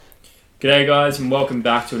G'day guys and welcome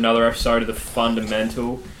back to another episode of The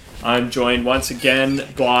Fundamental. I'm joined once again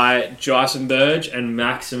by Jason Burge and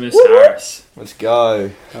Maximus Harris. Let's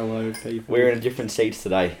go. Hello, people. We're in different seats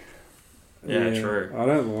today. Yeah, true. I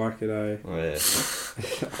don't like it, eh? Oh,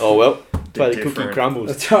 yeah. Oh well, play the cookie different.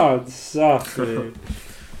 crumbles. Oh, it sucks, man.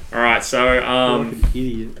 Alright, so Like an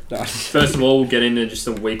idiot. first of all we'll get into just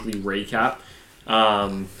a weekly recap.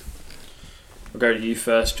 I'll go to you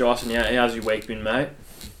first, Josh, and how's your week been, mate?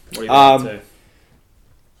 What are you up to?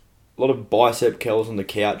 A lot of bicep curls on the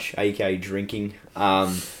couch, aka drinking.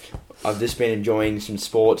 I've just been enjoying some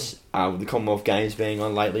sports, with the Commonwealth Games being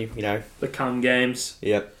on lately, you know. The cum games.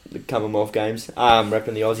 Yep, the Commonwealth Games.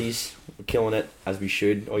 Repping the Aussies. We're killing it, as we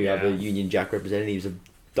should. All you other Union Jack representatives are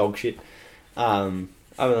dog shit. Other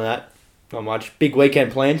than that, not much. Big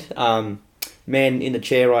weekend planned. Man in the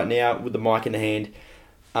chair right now with the mic in the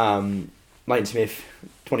hand. Leighton Smith,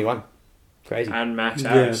 21. Crazy. And Max Yeah,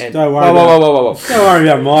 Harris. And- don't worry. Whoa. Don't worry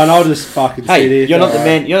about mine. I'll just fucking sit Hey, here. you're not the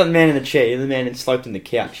man. You're not the man in the chair. You're the man in sloped in the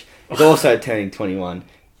couch. He's also turning 21.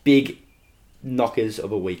 Big knockers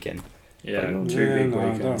of a weekend. Yeah, Yeah, two big no,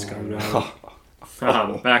 weekends don't coming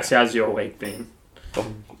worry up. Max, how's your week been?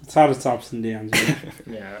 It's had its ups and downs.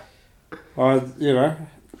 Yeah. I,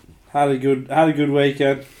 had a good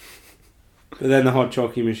weekend. But then the hot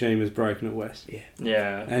chocolate machine was broken at West.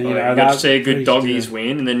 Yeah, And, you you know, got to that's see a good pretty doggies stupid.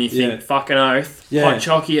 win, and then you think, Yeah. fucking oath, Yeah. hot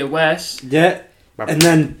chocky at West. Yeah, and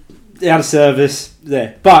then out of service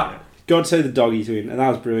there. But got to see the doggies win, and that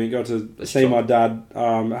was brilliant. Got to see my dad,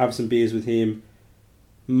 have some beers with him.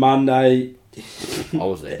 Monday, I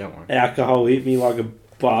was there. Don't worry. alcohol hit me like a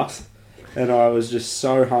bus, and I was just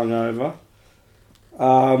so hungover.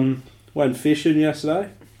 Went fishing yesterday,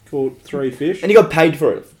 caught 3 fish. And you got paid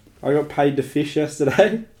for it. I got paid to fish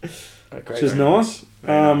yesterday, which is nice.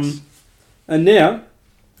 Very nice. And now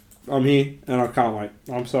I'm here, and I can't wait.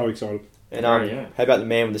 I'm so excited. And Yeah. how about the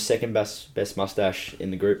man with the second best mustache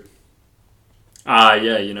in the group?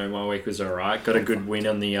 Yeah, you know, my week was alright. Got a good win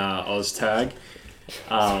on the Oz tag.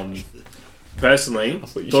 Personally,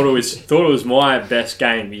 thought it was my best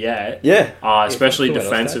game yet. Yeah. Especially cool, that was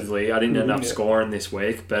defensively. I didn't end up scoring this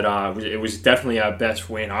week, but it was definitely our best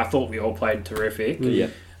win. I thought we all played terrific. Yeah.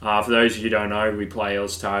 For those of you who don't know, we play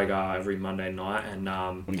Oztag every Monday night, and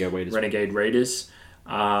Want to go Weeders? Renegade Readers.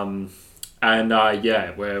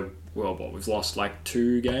 We've lost like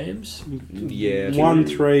 2 games. Yeah.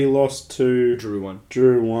 1-3, lost 2, Drew one.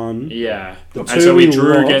 drew 1. Yeah. The And two so we we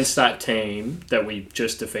drew lost- against that team that we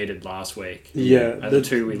just defeated last week. Yeah, And the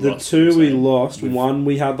 2 we lost. The 2 we so- lost. One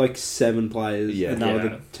we had like 7 players, Yeah. and that was Yeah.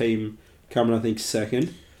 the team coming, I think,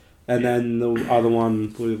 second. And then the other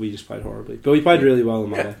one we just played horribly, but we played really well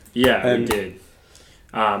on Monday. Yeah, we And- did.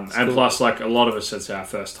 And cool. plus, like, a lot of us, it's our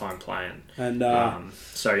first time playing. And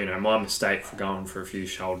So, you know, my mistake for going for a few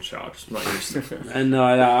shoulder sharks. I'm not used to it.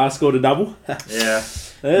 I scored a double. Yeah.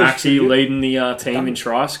 That's Maxie pretty good. leading the team in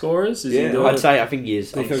try scorers. Is he Yeah. doing I'd it? say I think he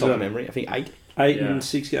is. I Off think the top so. of memory, I think 8. 8 Yeah. in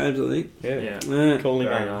 6 games, I think. Yeah. Yeah. Calling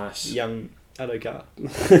Very him nice. young Adokar.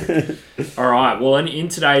 All right. Well, in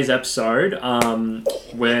today's episode,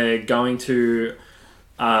 we're going to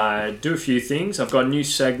do a few things. I've got a new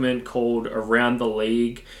segment called Around the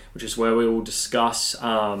League, which is where we will discuss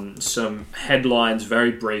some headlines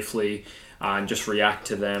very briefly and just react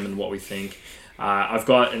to them and what we think. I've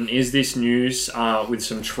got an Is This News with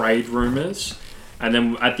some trade rumours. And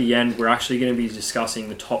then at the end, we're actually going to be discussing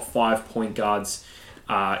the top 5 point guards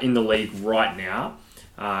in the league right now.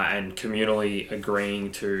 And communally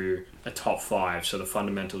agreeing to a top 5, so the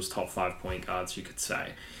fundamentals top 5 point guards, you could say.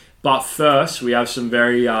 But first, we have some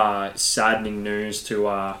very saddening news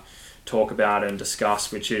to talk about and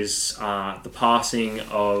discuss, which is the passing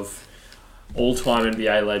of all-time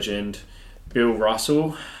NBA legend Bill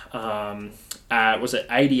Russell. Was it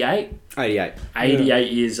 88? 88.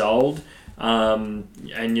 88 years old. And,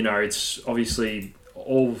 you know, it's obviously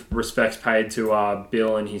all respects paid to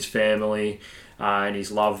Bill and his family and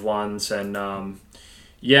his loved ones. And,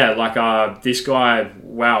 this guy,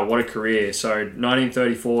 wow, what a career. So,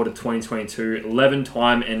 1934 to 2022,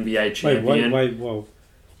 11-time NBA champion. Wait, whoa.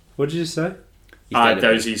 What did you say? That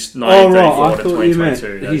was his Oh, 1934 right. I to thought you meant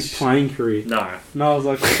 2022. his playing career. No. No, I was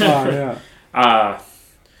like, oh, yeah.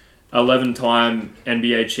 11-time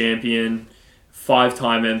NBA champion,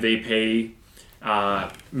 5-time MVP,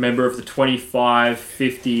 member of the 25,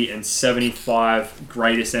 50, and 75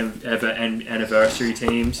 greatest ever anniversary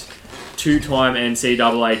teams, 2-time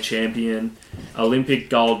NCAA champion, Olympic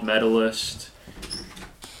gold medalist,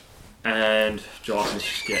 and Jonathan's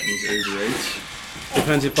just getting his Uber Eats.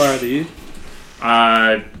 Defensive player of the year.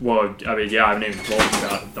 I haven't even talked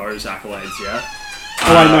about those accolades yet.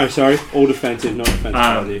 Sorry. All defensive, not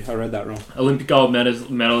defensive. I read that wrong. Olympic gold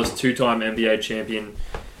medalist, two-time NBA champion,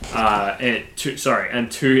 and two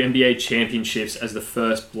NBA championships as the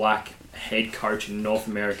first black head coach in North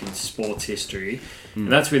American sports history.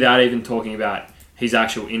 And that's without even talking about his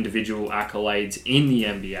actual individual accolades in the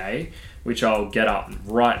NBA, which I'll get up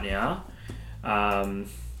right now.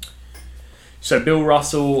 So Bill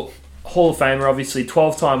Russell, Hall of Famer, obviously,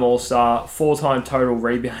 12-time All-Star, 4-time total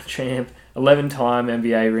rebound champ, 11-time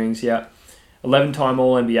NBA rings, 11-time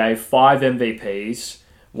All-NBA, 5 MVPs,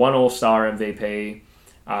 1 All-Star MVP,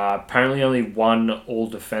 apparently only 1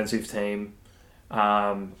 All-Defensive team,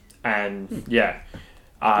 that's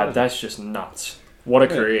just nuts. What a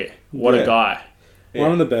career. What a guy.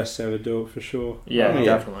 One of the best to ever do it, for sure. Yeah,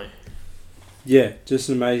 definitely. Yeah, just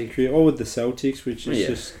an amazing career. All with the Celtics, which is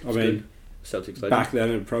just, I mean, Celtics back then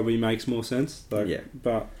it probably makes more sense. But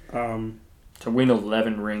to win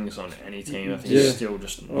 11 rings on any team, I think is still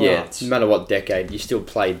just nuts. No matter what decade, you still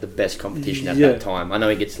played the best competition at that time. I know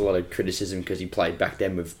he gets a lot of criticism because he played back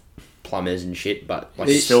then with plumbers and shit, but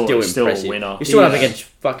he's still impressive. A winner. He's still up against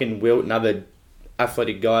fucking Wilt and other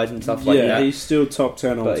athletic guys and stuff like that. Yeah, he's still top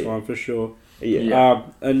 10 all the time for sure.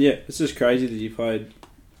 It's just crazy that he played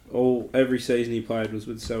every season he played was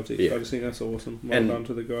with Celtics. I just think that's awesome. Well done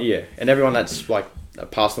to the guy. Yeah, and everyone that's like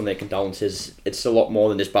passed on their condolences, it's a lot more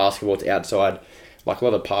than just basketball. It's outside, like a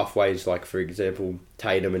lot of pathways. Like for example,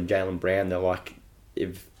 Tatum and Jaylen Brown. They're like,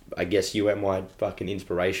 if I guess you were my fucking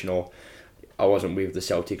inspiration, or I wasn't with the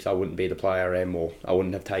Celtics, I wouldn't be the player I am, or I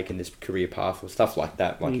wouldn't have taken this career path or stuff like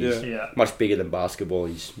that. Like he's much bigger than basketball.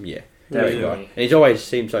 He's definitely. And he's always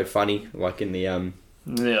seemed so funny, like in the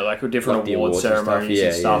like with different award ceremonies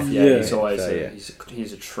and stuff. He's always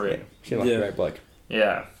he's a trip. Yeah, a great bloke.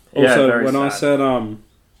 Yeah. Also, when I said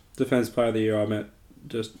Defense Player of the Year, I meant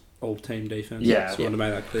just all team defense. Yeah. Just wanted to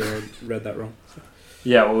make that clear. I read that wrong. So.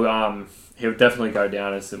 Yeah, well, he'll definitely go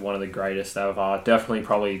down as one of the greatest ever. Definitely,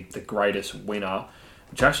 probably the greatest winner.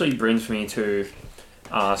 Which actually brings me to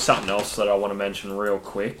something else that I want to mention real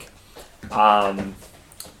quick.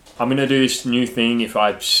 I'm going to do this new thing. If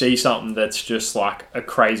I see something that's just like a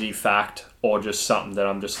crazy fact or just something that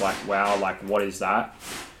I'm just like, wow, like what is that?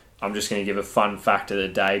 I'm just going to give a fun fact of the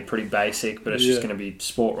day. Pretty basic, but it's just going to be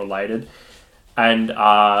sport related. And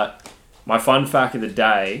my fun fact of the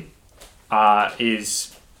day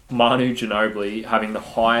is Manu Ginobili having the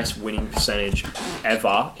highest winning percentage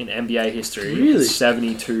ever in NBA history. Really?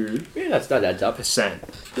 72%. Yeah, that adds up.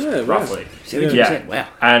 Roughly. 70%, wow.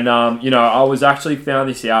 And, I was actually found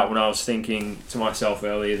this out when I was thinking to myself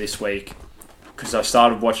earlier this week, because I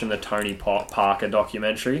started watching the Tony Parker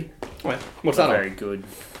documentary. What's that Very good.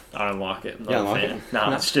 I don't like it. I'm not a fan.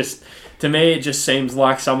 No, it's just... To me, it just seems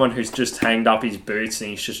like someone who's just hanged up his boots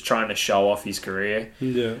and he's just trying to show off his career.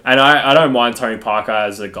 Yeah. And I don't mind Tony Parker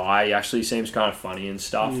as a guy. He actually seems kind of funny and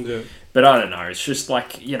stuff. Yeah. But I don't know. It's just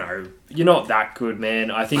like, you're not that good,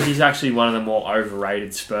 man. I think he's actually one of the more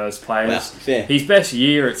overrated Spurs players. Fair. His best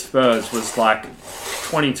year at Spurs was like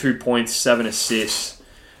 22 points, 7 assists.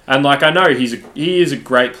 And like, I know he is a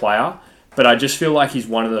great player, but I just feel like he's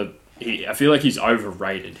one of the... I feel like he's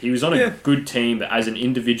overrated. He was on a good team, but as an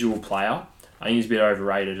individual player, I think he's a bit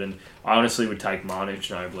overrated. And I honestly would take Manu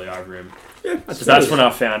Ginobili over him. Yeah, so that's when I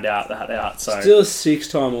found out that. So still a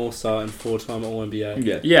 6-time All-Star and 4-time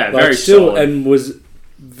All-NBA. Yeah, very solid. And was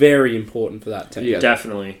very important for that team. Yeah,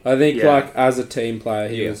 definitely. I think as a team player,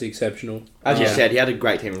 he was exceptional. As you said, he had a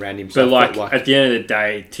great team around him. But like at the end of the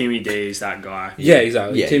day, Timmy D is that guy. Yeah,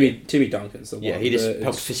 exactly. Timmy Duncan's the one. Yeah, he just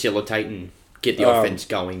helps facilitate and get the offense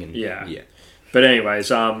going. And But anyways,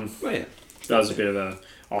 that was a bit of a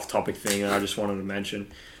off-topic thing that I just wanted to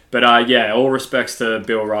mention. But all respects to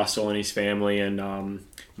Bill Russell and his family, and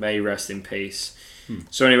may he rest in peace.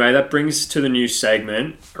 So anyway, that brings us to the new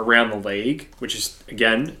segment, Around the League, which is,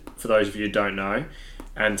 again, for those of you who don't know,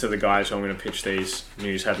 and to the guys who I'm going to pitch these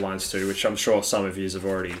news headlines to, which I'm sure some of you have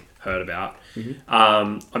already heard about.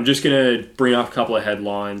 I'm just going to bring up a couple of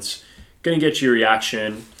headlines, going to get your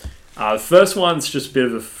reaction. The first one's just a bit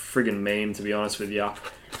of a friggin' meme, to be honest with you.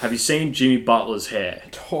 Have you seen Jimmy Butler's hair?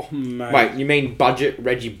 Oh, man. Wait, you mean budget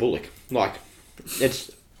Reggie Bullock? Like,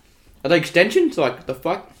 are they extensions? Like, the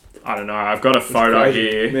fuck? I don't know. I've got a photo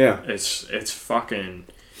here. Yeah. It's fucking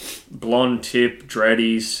blonde tip,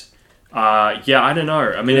 dreadies. I don't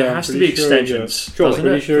know. I mean, it has to be extensions. Doesn't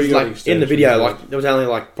it? Sure like, in the video, like, there was only,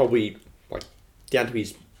 like, probably, like, down to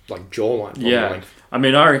his, like, jawline. Yeah. Length. I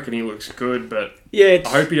mean, I reckon he looks good, but I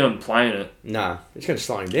hope he doesn't play in it. Nah, it's going to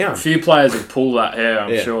slow him down. A few players have pulled that hair,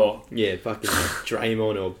 I'm sure. Yeah, fucking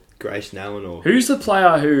Draymond or Grayson Allen or... Who's the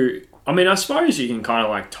player who... I mean, I suppose you can kind of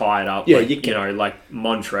like tie it up. Yeah, like, you can. like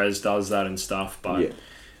Montrez does that and stuff. But Yeah.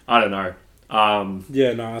 I don't know.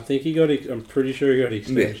 Yeah, no, I think he got. I'm pretty sure he got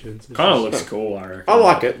extensions. Kind of looks cool. I reckon. I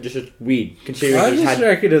like it. Just it's weird considering I he's just had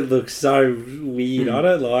reckon it looks so weird. I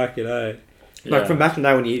don't like it. like from back in the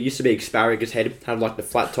day when you used to be asparagus head, had like the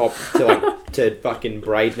flat top to like to fucking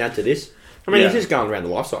braids, now to this. I mean, Yeah. he's just going around the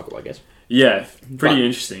life cycle, I guess. Yeah, pretty But-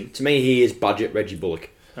 interesting. To me, he is budget Reggie Bullock.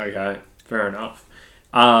 Okay, fair enough.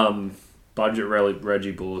 Budget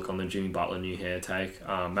Reggie Bullock on the Jimmy Butler new hair take.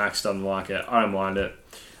 Max doesn't like it. I don't mind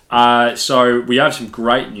it. So we have some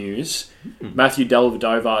great news. Matthew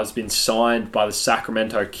Dellavedova has been signed by the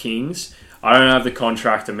Sacramento Kings. I don't have the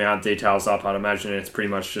contract amount details up. I'd imagine it's pretty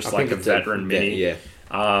much just like a veteran mini. Yeah.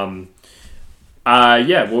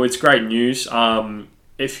 Well, it's great news.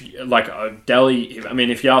 If Delhi, I mean,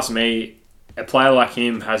 if you ask me, a player like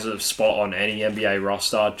him has a spot on any NBA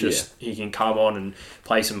roster. He can come on and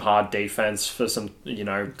play some hard defense for some,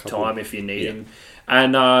 time if you need him.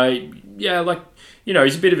 And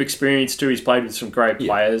he's a bit of experience too. He's played with some great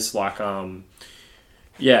players, but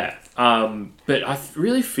I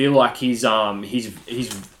really feel like his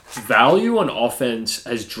value on offense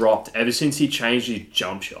has dropped ever since he changed his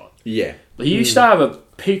jump shot. Yeah. He used to have a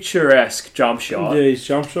picturesque jump shot. Yeah, his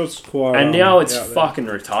jump shot's quite. And now it's out there. fucking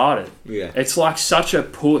retarded. Yeah. It's like such a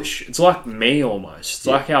push. It's like me almost. It's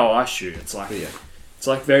like how I shoot. It's like it's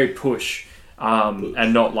like very push,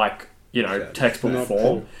 and not like textbook Not form.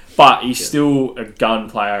 cool. But he's still a gun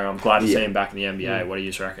player. I'm glad to see him back in the NBA. What do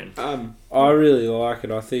you reckon? I really like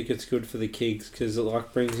it. I think it's good for the Kings because it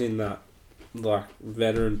like brings in that like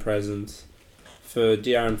veteran presence for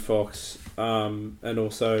De'Aaron Fox, and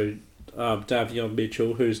also Davion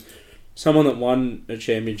Mitchell, who's someone that won a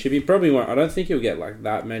championship. He probably won't. I don't think he'll get like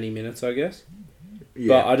that many minutes, I guess. Yeah.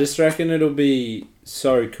 But I just reckon it'll be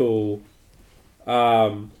so cool.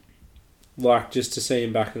 Like just to see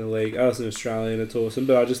him back in the league. As an Australian, it's awesome.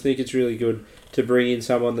 But I just think it's really good to bring in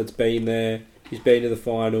someone that's been there. He's been to the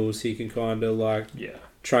finals. He can kind of like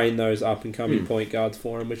train those up and coming point guards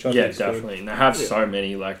for him, which I think is definitely. And they have so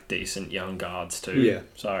many like decent young guards too. Yeah.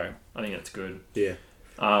 So I think that's good. Yeah.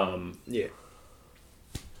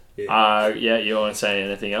 You want to say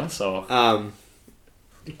anything else or?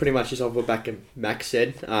 Pretty much just off what Max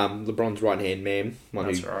said. LeBron's right-hand man, one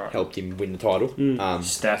That's who right. helped him win the title.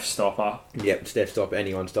 Steph stopper. Yep, Steph stopper,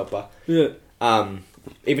 anyone stopper. Yeah.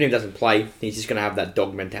 Even if he doesn't play, he's just going to have that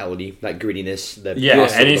dog mentality, that grittiness. The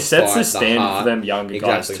And he sets the fight, standard heart. for them younger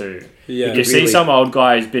guys too. Yeah. You see really- some old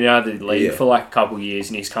guy who's been out of the league for like a couple of years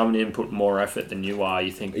and he's coming in putting more effort than you are.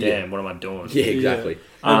 You think, damn, what am I doing? Yeah, exactly.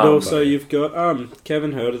 And also you've got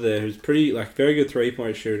Kevin Huerter there, who's pretty very good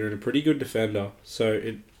 3-point shooter and a pretty good defender. So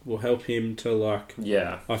it will help him to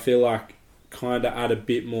I feel like kind of add a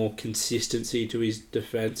bit more consistency to his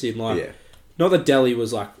defense in not that Delhi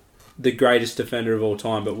was like the greatest defender of all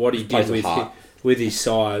time, but what he did with his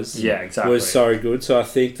size was so good. So I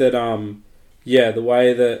think that the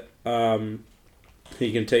way that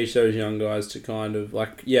he can teach those young guys to kind of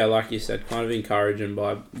like you said, kind of encourage them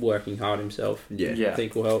by working hard himself. I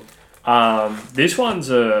think will help. This one's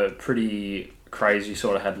a pretty crazy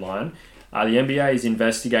sort of headline. The NBA is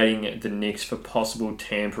investigating the Knicks for possible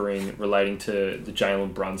tampering relating to the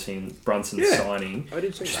Jalen Brunson signing. I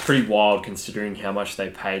did see Which is that. pretty wild considering how much they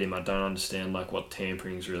paid him. I don't understand what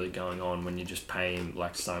tampering is really going on when you just pay him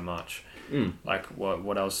so much. Like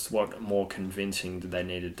what else? What more convincing did they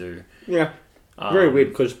need to do? Yeah. Very weird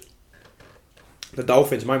because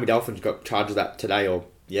the Miami Dolphins got charged of that today or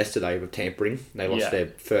yesterday with tampering. They lost their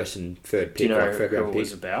first and third Do pick, you know third who round it pick.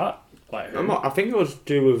 was about? Who? I think it was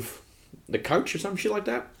due with the coach or some shit like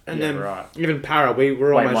that. And then right. even Para, we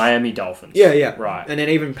were almost... Miami Dolphins. Yeah. Right. And then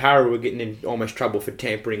even Para were getting in almost trouble for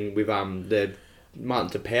tampering with the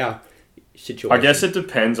Martin Tapau situation. I guess it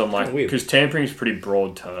depends on weird. because tampering is a pretty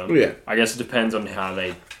broad term. Yeah. I guess it depends on how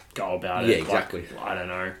they go about it. Yeah, exactly. I don't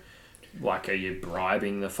know. Are you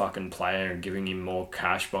bribing the fucking player and giving him more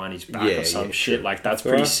cash behind his back or some shit? sure. That's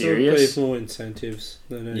There pretty are still serious. more incentives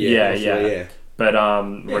than any. Yeah. But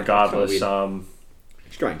regardless, kinda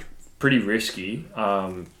strange. pretty risky.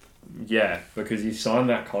 Because he signed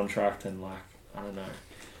that contract and I don't know.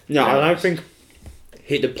 No, Yeah. I don't think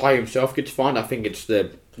the player himself gets fined. I think it's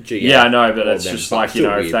the GM. Yeah, I know, but or it's them, just but still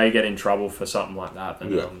if weird. they get in trouble for something like that,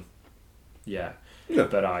 then Yeah.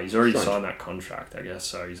 But he's already Strange. signed that contract, I guess,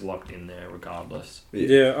 so he's locked in there regardless. I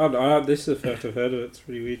this is the first I've heard of it. It's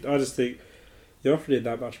pretty weird. I just think you offered him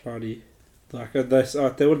that much money. There would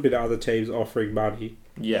have been other teams offering money.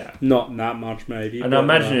 Yeah. Not that much, maybe. And I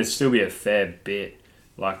imagine it'd still be a fair bit.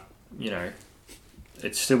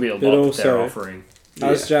 It'd still be a lot that they're offering.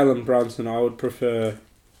 As Jalen Brunson, I would prefer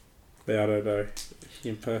but I don't know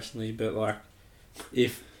him personally. But like,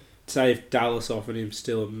 if Dallas offered him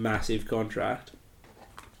still a massive contract,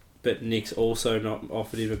 but Nick's also not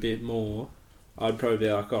offered him a bit more, I'd probably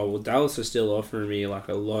be like, oh well, Dallas is still offering me like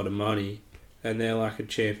a lot of money. And they're like a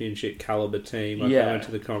championship caliber team. Like, I went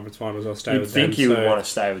to the conference finals. I'll stay with them. You'd think you would want to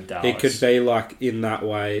stay with Dallas. It could be like in that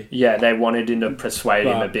way. Yeah, they wanted him to persuade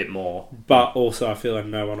him a bit more. But also, I feel like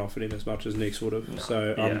no one offered him as much as Knicks would have. No.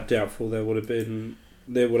 So I'm doubtful there would have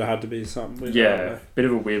had to be something. Bit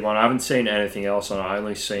of a weird one. I haven't seen anything else on it. I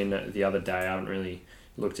only seen it the other day. I haven't really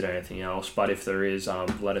looked at anything else. But if there is,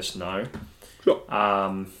 let us know. Sure.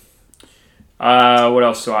 What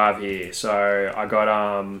else do I have here? So I got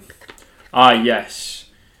yes.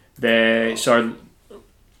 So a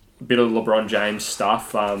bit of LeBron James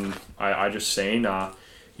stuff. I just seen.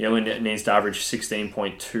 He only needs to average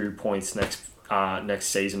 16.2 points next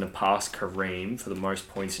season to pass Kareem for the most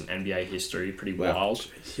points in NBA history. Pretty wild.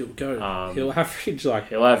 He'll go. He'll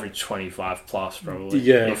average 25 plus probably.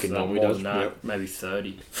 Yeah, if not more than that, maybe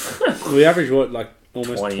 30. We averaged what, like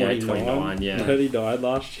almost 28, 29. Yeah, 39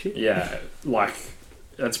 last year. Yeah, like.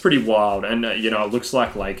 That's pretty wild, and it looks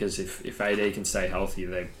like Lakers. If AD can stay healthy,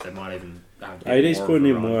 they might even have. AD's putting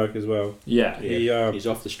in work as well. Yeah, he's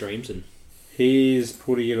off the streams and he's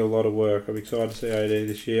putting in a lot of work. I'm excited to see AD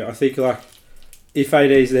this year. I think like if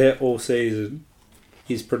AD's there all season,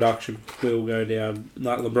 his production will go down.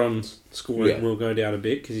 Like LeBron's scoring will go down a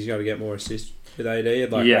bit because he's got to get more assists with AD,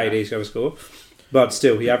 and AD's going to score. But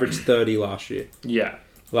still, he averaged 30 last year. Yeah,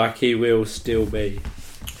 like he will still be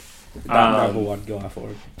that number one guy for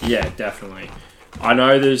him. Yeah, definitely. I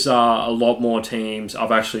know there's a lot more teams.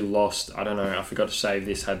 I've actually lost. I don't know. I forgot to save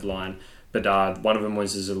this headline, but one of them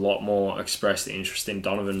was there's a lot more expressed interest in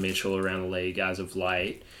Donovan Mitchell around the league as of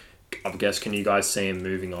late. I guess, can you guys see him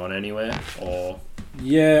moving on anywhere? Or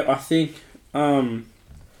yeah, I think I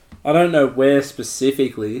don't know where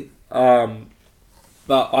specifically, but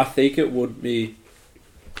I think it would be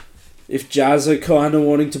if Jazz are kind of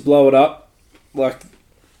wanting to blow it up, like.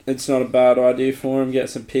 It's not a bad idea for him, get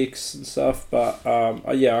some picks and stuff, but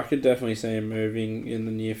I could definitely see him moving in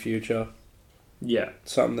the near future. Yeah.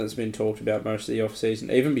 Something that's been talked about most of the off-season,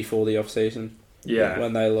 even before the off-season. Yeah.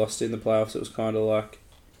 When they lost in the playoffs, it was kind of like,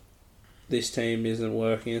 this team isn't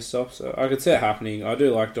working and stuff, so I could see it happening. I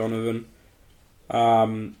do like Donovan. I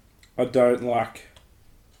don't know,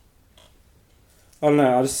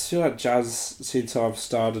 I just feel like Jazz, since I've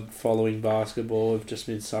started following basketball, have just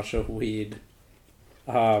been such a weird...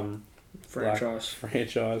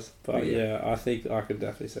 franchise, but I think I could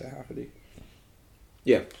definitely say it happening.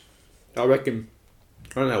 Yeah, I reckon.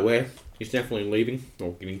 I don't know where he's definitely leaving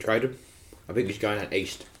or getting traded. I think he's going out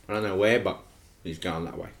east. I don't know where, but he's going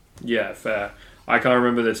that way. Yeah, fair. I can't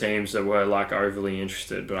remember the teams that were like overly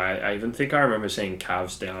interested, but I even think I remember seeing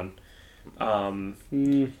Cavs down, and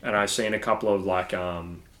I seen a couple of like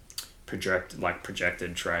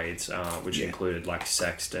projected trades, which included like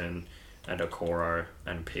Sexton. And Okoro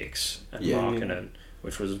and picks and Markkanen,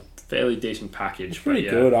 which was a fairly decent package. It's pretty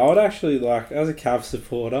good. I would actually as a Cavs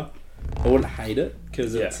supporter, I wouldn't hate it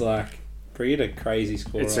because it's like bring in a crazy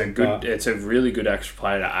scorer. It's a really good extra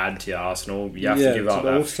player to add to your arsenal. You have to give up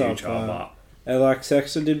that future. And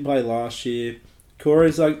Sexton didn't play last year.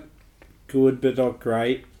 Corey's good but not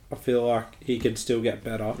great. I feel like he could still get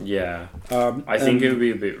better. Yeah. I think it would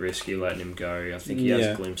be a bit risky letting him go. I think he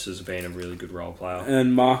has glimpses of being a really good role player.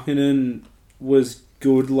 And Markkanen was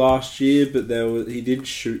good last year, but he didn't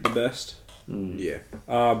shoot the best. Yeah.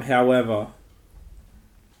 However,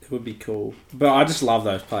 it would be cool. But I just love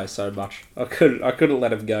those players so much. I couldn't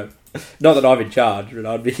let him go. Not that I'm in charge, but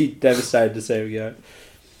I'd be devastated to see him go.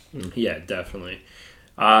 Yeah, definitely.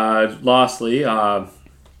 Lastly,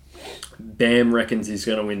 Bam reckons he's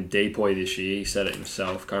going to win Depoy this year. He said it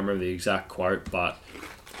himself. Can't remember the exact quote, but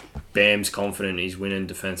Bam's confident he's winning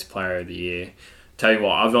Defensive Player of the Year. Tell you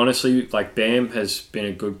what, I've honestly, Bam has been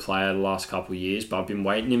a good player the last couple of years, but I've been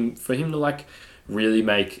waiting for him to, really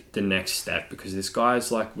make the next step because this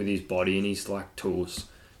guy's, with his body and his, tools,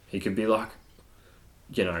 he could be,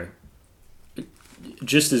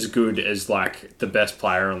 just as good as the best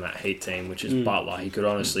player on that Heat team, which is Butler. He could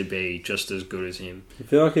honestly be just as good as him. I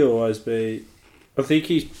feel like he'll always be. I think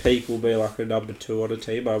his peak will be a number 2 on a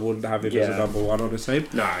team. I wouldn't have him as a number 1 on a team.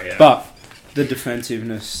 No, yeah. But the defensive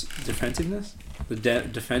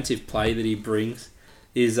play that he brings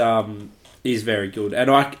is very good,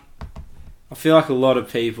 and I feel like a lot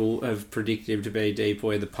of people have predicted him to be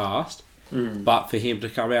Depoy in the past. But for him to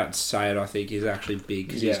come out and say it, I think is actually big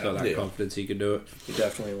because he's got that confidence he can do it. He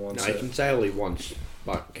definitely wants it. He can say all he wants,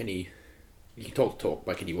 but can he... You can talk the talk,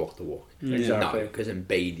 but can he walk the walk? Exactly. No, because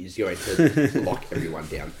Embiid is going to lock everyone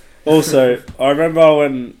down. Also, I remember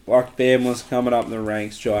when Bam was coming up in the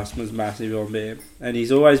ranks, Jason was massive on Bam, and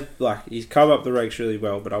he's always he's come up the ranks really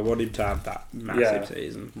well. But I want him to have that massive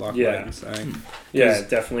season, Leighton's saying. Yeah,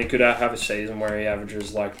 definitely could have a season where he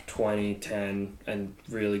averages 20, 10, and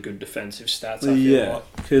really good defensive stats.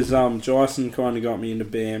 Because Jason kind of got me into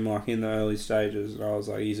Bam in the early stages, and I was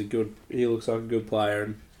like, he looks like a good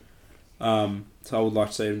player, and so I would like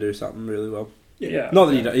to see him do something really well. Yeah. Not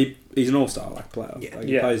that he's an all-star player.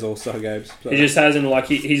 He plays all-star games. So. He just hasn't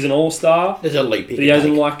he's an all-star. There's a leap. But he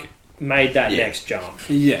hasn't made that next jump.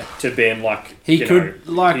 Yeah. To being he's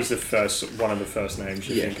the one of the first names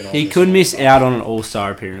you're thinking of. He could miss out on an all-star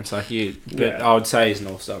appearance but I would say he's an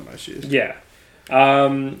all-star most years. Yeah.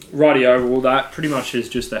 Rightio, well that pretty much is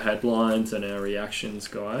just the headlines and our reactions,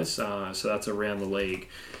 guys. So that's around the league.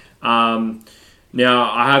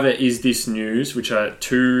 Now I have Is This News, which are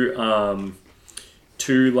two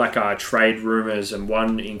trade rumours, and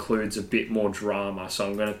one includes a bit more drama, so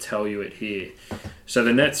I'm going to tell you it here. So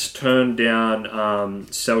the Nets turned down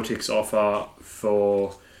Celtics' offer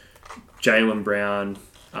for Jaylen Brown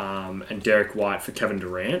and Derek White for Kevin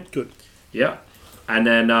Durant. Good. Yeah. And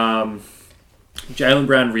then Jaylen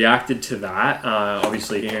Brown reacted to that,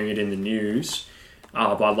 obviously hearing it in the news,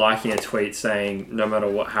 by liking a tweet saying, "No matter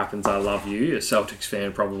what happens, I love you." A Celtics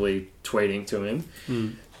fan probably tweeting to him.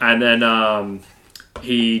 And then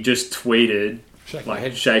he just tweeted,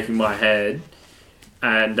 shaking my head.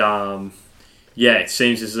 And, it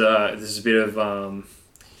seems there's a bit of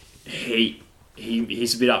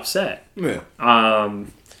he's a bit upset. Yeah.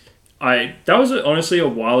 That was honestly a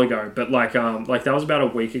while ago, but that was about a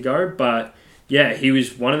week ago. But yeah, he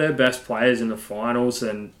was one of their best players in the finals,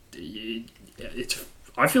 and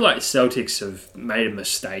I feel like the Celtics have made a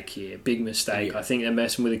mistake here, big mistake. Yeah. I think they're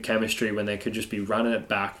messing with the chemistry when they could just be running it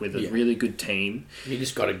back with a really good team. You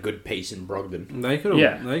just got a good piece in Brogdon. They could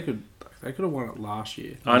have won it last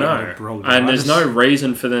year. I know, and there's no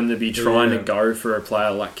reason for them to be trying to go for a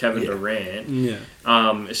player like Kevin Durant. Yeah.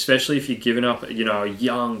 Especially if you're giving up, a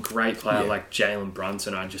young, great player like Jalen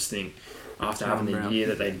Brunson. I just think after having the year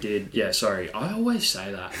that they did, I always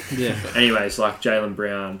say that. Yeah. Anyways, Jalen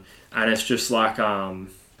Brown. And it's just I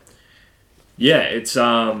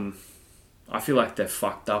feel like they're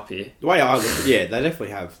fucked up here. The way I look at it, they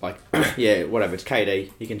definitely have, whatever, it's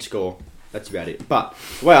KD, he can score, that's about it. But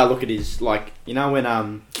the way I look at it is, when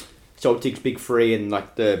Celtics Big Three and,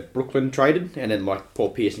 the Brooklyn traded, and then,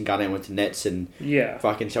 Paul Pierce and Garnett went to Nets, and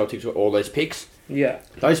fucking Celtics got all those picks. Yeah.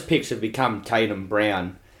 Those picks have become Tatum,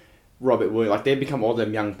 Brown, Robert Williams, they've become all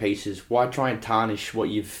them young pieces. Why try and tarnish what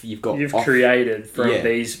you've got? You've created from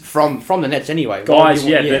these from the Nets anyway. Guys,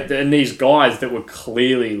 and these guys that were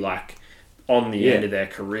clearly on the end of their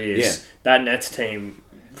careers. Yeah. That Nets team,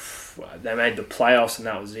 they made the playoffs and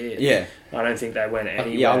that was it. Yeah, I don't think they went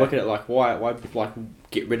anywhere. Yeah, I look at it why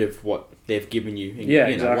get rid of what they've given you? And,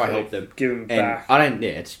 exactly. Why help them? Give them back. I don't. Yeah,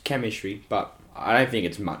 it's chemistry, but I don't think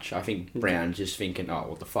it's much. I think Brown's just thinking, oh,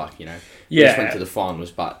 what the fuck, He just went to the finals,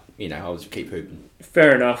 but. I'll just keep hooping.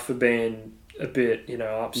 Fair enough for being a bit,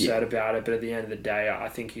 upset about it, but at the end of the day, I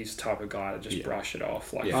think he's the type of guy to just brush it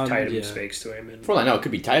off. If Tatum speaks to him. And for all I know, it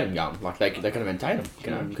could be Tatum going. They could have been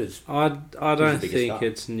Tatum, because... I don't think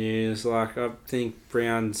it's news. I think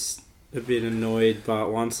Brown's a bit annoyed,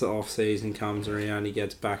 but once the off-season comes around, he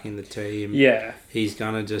gets back in the team. Yeah. He's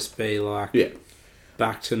going to just be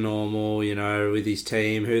back to normal, with his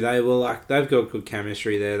team, who they were they've got good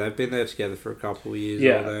chemistry there. They've been there together for a couple of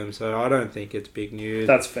years, all them. So I don't think it's big news.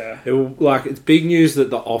 That's fair. It's big news that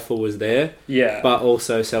the offer was there. Yeah. But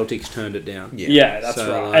also Celtics turned it down. Yeah, that's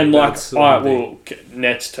right. And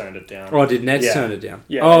Nets turned it down. Oh, did Nets turn it down?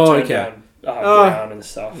 Yeah. Oh, okay. Brown and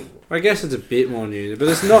stuff. I guess it's a bit more news, but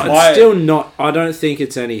it's not. It's still not. I don't think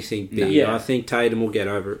it's anything big. I think Tatum will get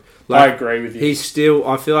over it. I agree with you. He's still...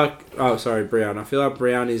 I feel like... Oh, sorry, Brown. I feel like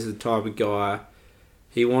Brown is the type of guy...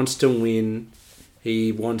 He wants to win.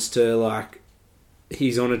 He wants to,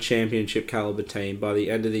 He's on a championship caliber team. By the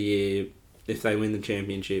end of the year, if they win the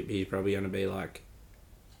championship, he's probably going to be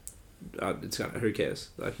who cares?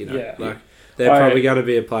 They're probably going to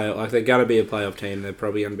be a playoff... they're going to be a playoff team. They're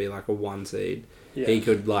probably going to be, a 1 seed. Yeah. He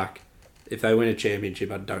could, if they win a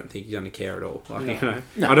championship, I don't think he's going to care at all. I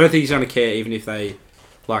don't think he's going to care even if they...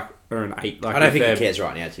 or an 8. I don't think he cares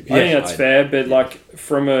right now, to be honest. I think that's fair, but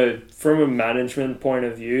from a management point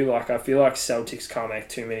of view, I feel like Celtics can't make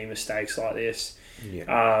too many mistakes like this.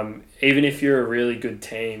 Yeah. Even if you're a really good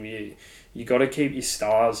team, you got to keep your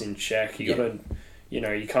stars in check. You got to,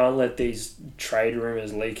 you can't let these trade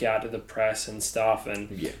rumors leak out to the press and stuff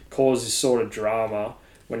and cause this sort of drama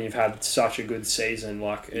when you've had such a good season.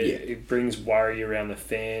 It brings worry around the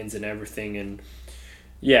fans and everything, and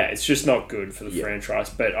Yeah, it's just not good for the franchise.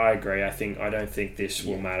 But I agree. I don't think this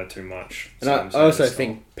will matter too much. And I also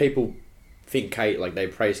think people think they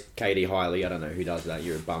praise KD highly. I don't know who does that.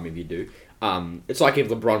 You're a bum if you do. It's like if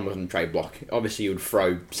LeBron was on trade block. Obviously, you would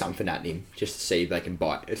throw something at him just to see if they can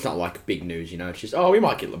bite. It's not like big news, It's just, we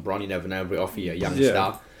might get LeBron. You never know. We offer you a young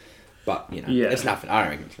star. But, it's nothing. I don't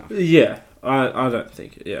reckon it's nothing. Yeah, I don't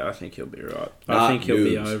think... Yeah, I think he'll be right. I think he'll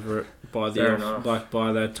be over it by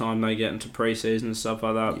by the time they get into preseason and stuff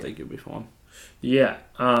like that. I think he'll be fine. Yeah.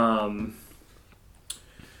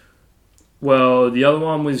 Well, the other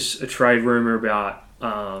one was a trade rumor about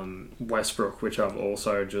Westbrook, which I've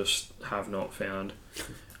also just have not found.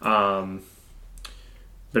 But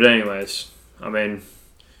anyways, I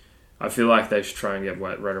feel like they should try and get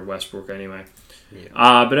rid of Westbrook anyway.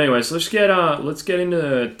 Yeah. But anyways, let's get into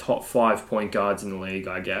the top 5 point guards in the league,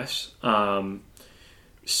 I guess.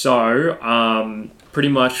 Pretty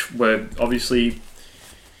much we're obviously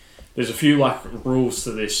there's a few rules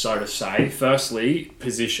to this, so to say. Firstly,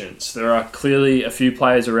 positions. There are clearly a few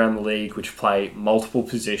players around the league which play multiple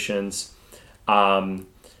positions, and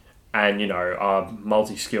are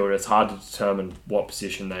multi-skilled. It's hard to determine what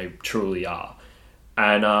position they truly are.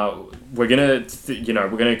 And we're gonna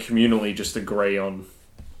communally just agree on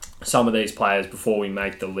some of these players before we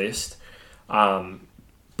make the list.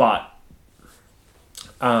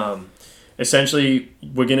 Essentially,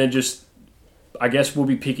 we're gonna we'll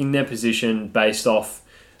be picking their position based off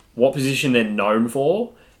what position they're known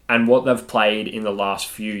for and what they've played in the last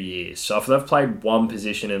few years. So if they've played one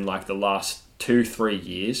position in the last 2-3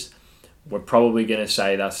 years, we're probably going to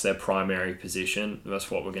say that's their primary position.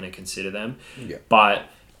 That's what we're going to consider them. Yeah. But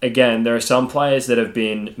again, there are some players that have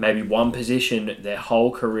been maybe one position their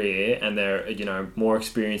whole career and they're, more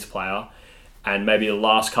experienced player, and maybe the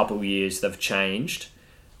last couple of years they've changed.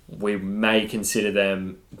 We may consider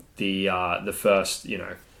them the first,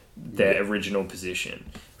 their original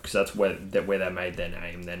position, because that's where they made their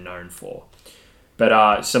name, they're known for.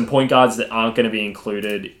 But some point guards that aren't going to be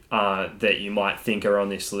included that you might think are on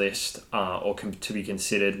this list or to be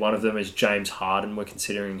considered. One of them is James Harden. We're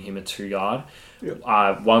considering him a 2-guard.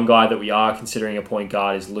 Yep. One guy that we are considering a point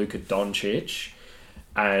guard is Luka Doncic.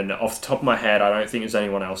 And off the top of my head, I don't think there's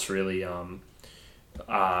anyone else really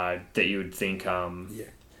that you would think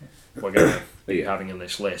we're going to be having on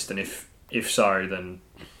this list. And if so, then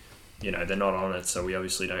they're not on it, so we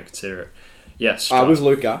obviously don't consider it. Yes. With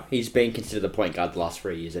Luka, he's been considered a point guard the last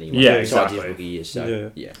 3 years anyway. Yeah, exactly. His rookie years,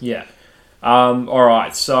 so yeah. All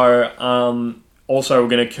right. So also we're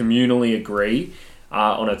going to communally agree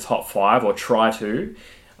on a top 5, or try to.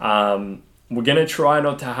 We're going to try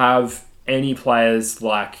not to have any players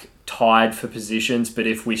tied for positions, but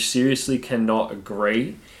if we seriously cannot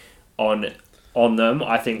agree on them,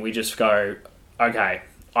 I think we just go, okay,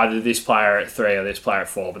 either this player at 3 or this player at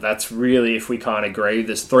 4. But that's really if we can't agree.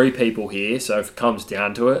 There's 3 people here, so if it comes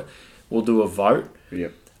down to it, we'll do a vote.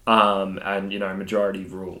 Yep. And, majority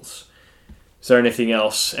rules. Is there anything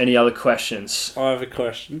else? Any other questions? I have a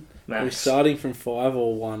question. Max. Are we starting from 5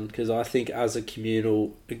 or 1? Because I think as a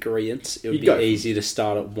communal agreement, it would be easy to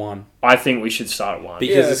start at 1. I think we should start at 1.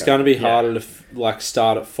 Because it's going to be harder to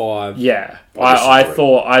start at 5. Yeah. I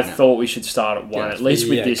thought we should start at 1, at least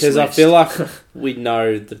with this list. Because I feel like we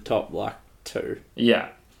know the top 2. Yeah.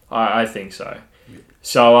 I think so.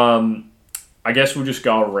 So, I guess we'll just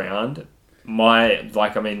go around. I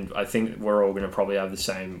think we're all going to probably have the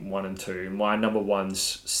same 1 and 2. My number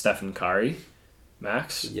 1's Stephen Curry.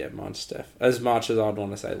 Max? Yeah, mine's Steph. As much as I'd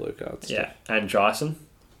want to say Luka, it's Steph. And Jason?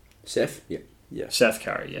 Seth? Yeah. Seth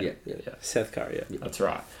Curry, yeah. Seth Curry, yeah. That's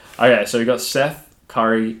right. Okay, so we got Seth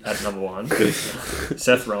Curry at number 1.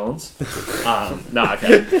 Seth Rollins.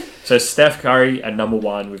 Okay. So Steph Curry at number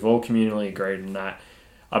 1. We've all communally agreed on that.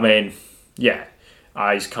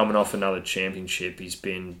 He's coming off another championship. He's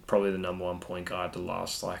been probably the number 1 point guard the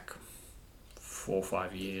last 4 or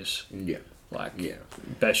 5 years. Yeah.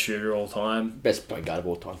 Best shooter all time. Best point guard of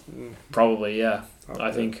all time. Probably, yeah.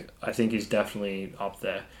 I think he's definitely up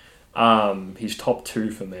there. He's top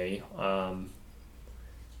 2 for me.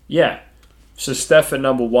 So Steph at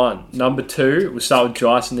number 1. Number 2, we'll start with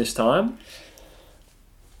Jason this time.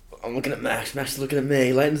 I'm looking at Max. Max is looking at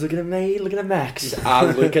me. Leighton's looking at me. Looking at Max.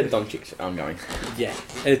 Luka Doncic. I'm going.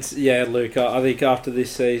 Yeah, Luka. I think after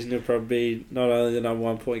this season, he'll probably be not only the number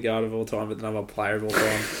 1 point guard of all time, but the number 1 player of all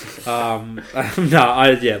time.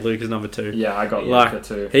 Luka's number 2. Yeah, I got Luka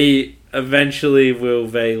too. He eventually will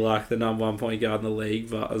be the number 1 point guard in the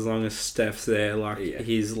league, but as long as Steph's there,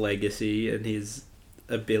 his legacy and his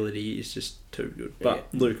ability is just too good. But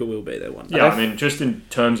Luka will be there one day. Yeah, just in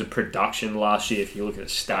terms of production last year, if you look at the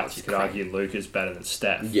stats, you could argue Luka's better than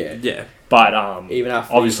Steph. Yeah. But even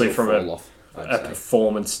after obviously from a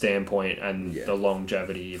performance standpoint and the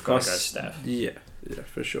longevity, you've got to go Steph. Yeah,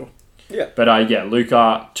 for sure. Yeah. But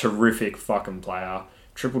Luka, terrific fucking player.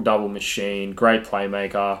 Triple-double machine, great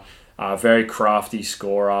playmaker, very crafty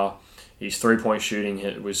scorer. His three-point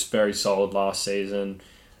shooting was very solid last season.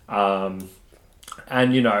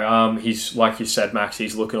 And, he's, like you said, Max,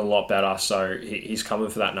 he's looking a lot better, so he's coming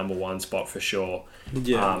for that number one spot for sure.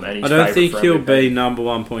 Yeah. And I don't think he'll be number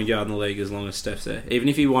one point guard in the league as long as Steph's there, even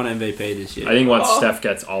if he won MVP this year. I think once Steph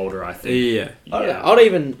gets older, I think. Yeah. I'd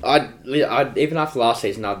even after last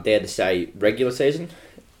season, I'd dare to say regular season,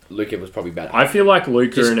 Luka was probably better. I feel like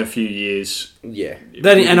Luka in a few years. Yeah.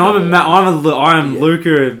 I am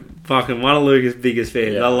Luka. Fucking one of Luka's biggest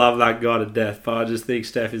fans. I love that guy to death, but I just think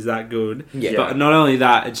Steph is that good. Yeah. But not only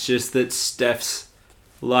that, it's just that Steph's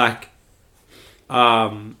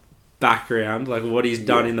background, like what he's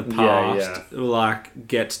done in the past, like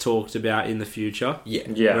gets talked about in the future.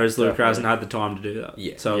 Yeah. Whereas Luka hasn't had the time to do that.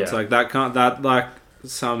 Yeah. So it's like that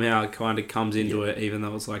somehow kind of comes into it, even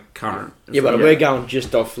though it's like current. Yeah, but we're going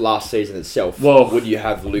just off last season itself. Well, would you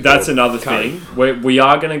have Luka? That's another thing. We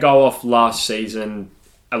are going to go off last season.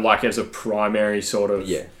 Like as a primary sort of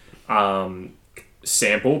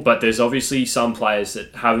sample, but there's obviously some players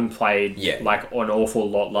that haven't played like an awful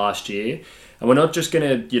lot last year, and we're not just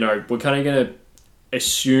gonna, we're kind of gonna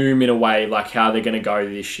assume in a way like how they're gonna go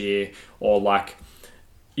this year, or like,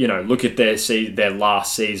 look at their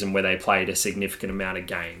last season where they played a significant amount of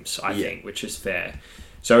games. I think, which is fair.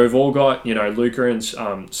 So we've all got Luka and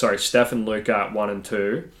Steph and Luka at 1 and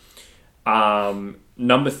 2.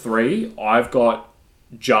 Number 3, I've got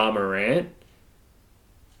Ja Morant.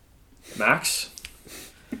 Max?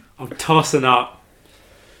 I'm tossing up.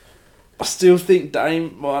 I still think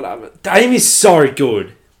Dame might have it. Dame is so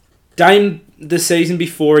good. Dame, the season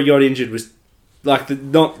before he got injured, was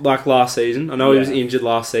not like last season. I know he was injured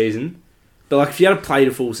last season. But if you had played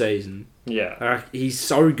a full season, he's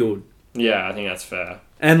so good. Yeah, I think that's fair.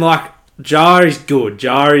 And Ja is good.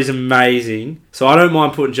 Ja is amazing. So I don't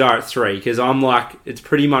mind putting Ja at 3 because I'm it's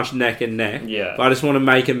pretty much neck and neck. Yeah. But I just want to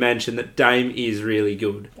make a mention that Dame is really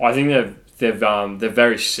good. I think they're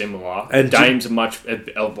very similar. And Dame's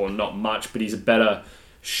not much, but he's a better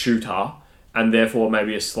shooter and therefore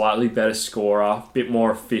maybe a slightly better scorer, a bit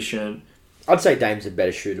more efficient. I'd say Dame's a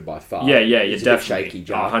better shooter by far. Yeah, you're definitely shaky,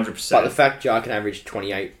 Ja. 100%. But the fact Ja can average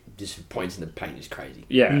 28 just points in the paint is crazy.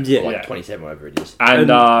 Yeah. Or 27, whatever it is.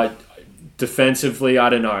 And defensively, I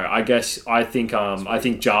don't know. I think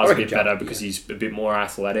Ja's a bit better because he's a bit more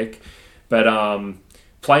athletic. But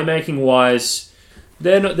playmaking wise,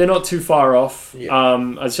 they're not too far off.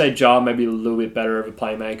 Yeah. I'd say Ja maybe a little bit better of a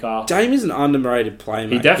playmaker. Dame is an underrated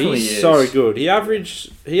playmaker. He definitely is. He's so good. He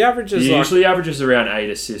usually averages around 8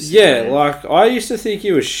 assists. Yeah, I used to think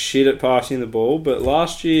he was shit at passing the ball, but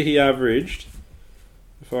last year he averaged,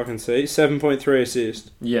 if I can see, 7.3 assists.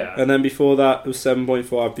 Yeah. And then before that it was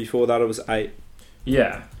 7.5. Before that it was 8.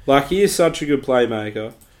 Yeah. He is such a good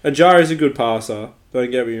playmaker. And Ja is a good passer. Don't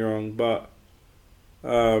get me wrong, but I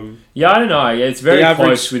don't know. It's very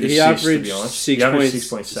close with assists, to be honest.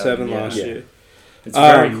 6.7 last year. It's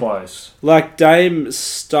very close. Dame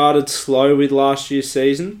started slow with last year's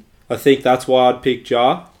season. I think that's why I'd pick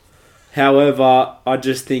Ja. However, I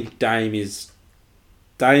just think Dame is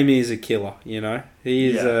a killer. He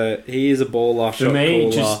is a baller. For me,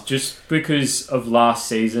 just because of last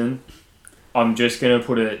season, I'm just gonna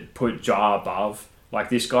put Ja above.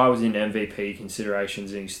 This guy was in MVP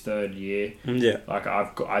considerations in his 3rd year. Yeah.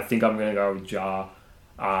 I think I'm going to go with Ja.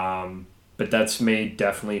 But that's me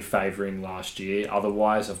definitely favouring last year.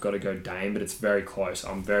 Otherwise, I've got to go Dame, but it's very close.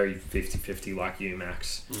 I'm very 50-50 like you,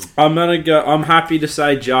 Max. I'm happy to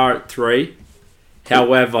say Ja at 3.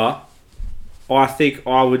 However, I think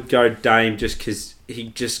I would go Dame just because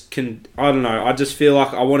he just can... I don't know. I just feel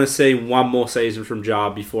like I want to see one more season from Ja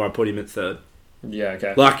before I put him at 3rd. Yeah,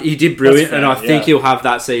 okay. He did brilliant, and I think he'll have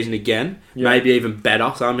that season again. Yeah. Maybe even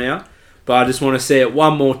better somehow. But I just want to see it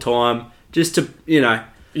one more time, just to, Yeah,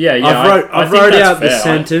 I've wrote out the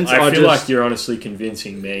sentence. I feel like you're honestly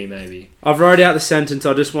convincing me, maybe. I've wrote out the sentence.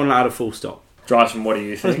 I just want to add a full stop. Dryson, what do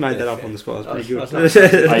you think? I just made that up on the spot. That's pretty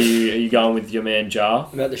good. Are you going with your man Ja?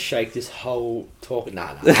 I'm about to shake this whole talk.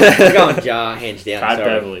 Nah. I'm going Ja, hands down. Pat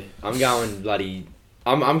Beverly. I'm going bloody...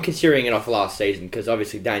 I'm considering it off last season because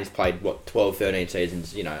obviously Dane's played 12, 13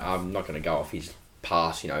 seasons. I'm not going to go off his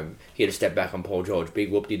past. He had a step back on Paul George,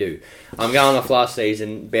 big whoop-de-doo. I'm going off last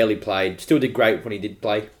season, barely played, still did great when he did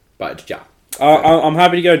play, but it's Ja. I'm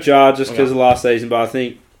happy to go Ja just because of last season, but I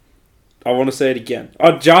think I want to say it again.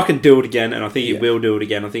 Jar can do it again, and I think he will do it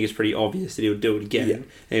again. I think it's pretty obvious that he'll do it again,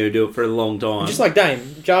 and he'll do it for a long time. Just like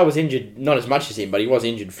Dame, Jar was injured, not as much as him, but he was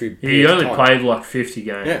injured through. He only played like 50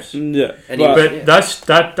 games. Yeah. But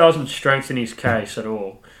that doesn't strengthen his case at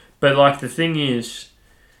all. But like the thing is,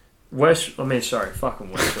 fucking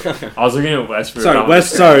Westbrook. I was looking at Westbrook.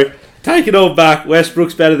 Sorry, take it all back.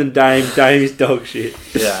 Westbrook's better than Dame. Dame is dog shit.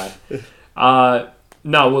 Yeah.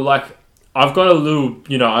 No, well, like, I've got a little,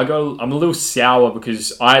 I'm a little sour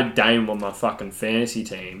because I had Dame on my fucking fantasy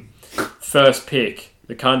team. First pick.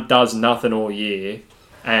 The cunt does nothing all year.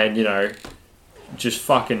 And, just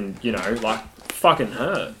fucking, fucking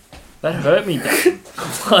hurt. That hurt me, Dame.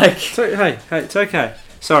 Hey, it's okay.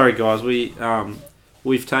 Sorry, guys.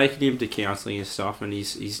 We've taken him to counselling and stuff, and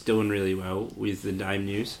he's doing really well with the Dame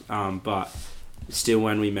news. But still,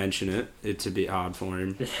 when we mention it, it's a bit hard for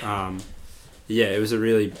him. It was a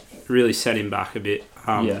really set him back a bit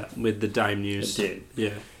with the Dame news. It did.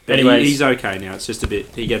 Yeah. But anyways, he's okay now. It's just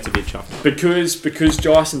he gets a bit chuffed. Because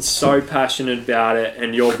Jason's so passionate about it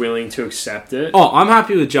and you're willing to accept it. Oh, I'm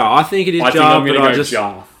happy with Jar. I think it is Jar, I'm going to go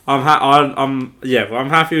Jar. I'm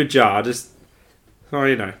happy with Jar. Just,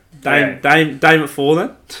 Dame at 4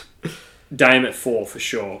 then? Dame at 4 for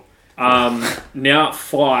sure. Now at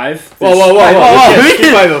 5. Whoa.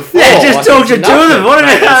 Who's over 4? Yeah, just talk to 2 of them. What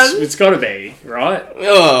about it's got to be, right?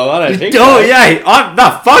 Oh, I don't think so. Oh,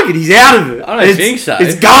 yeah. Fuck it. He's out of it. I don't think so.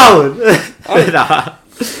 It's Garland.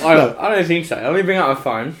 I don't think so. Let me bring up my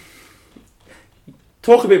phone.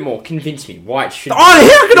 Talk a bit more. Convince me why it should.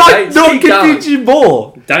 How can I not convince you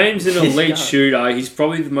more? Dame's an elite shooter. He's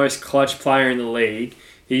probably the most clutch player in the league.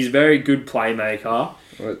 He's a very good playmaker.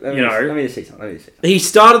 Let me just see something. He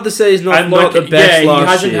started the season off not the best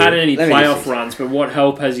last year. He hasn't had any playoff runs, but what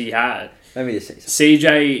help has he had? Let me just see something.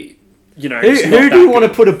 CJ, who do you want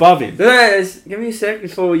to put above him? Give me a sec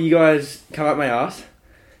before you guys come up my ass.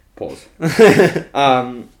 Pause.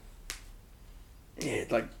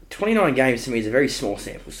 29 games to me is a very small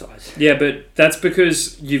sample size. Yeah, but that's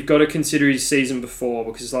because you've got to consider his season before,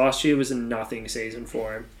 because last year was a nothing season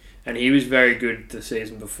for him. And he was very good the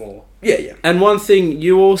season before. Yeah. And one thing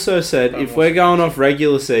you also said, if we're going off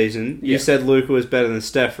regular season, you said Luka was better than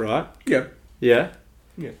Steph, right? Yeah. Yeah?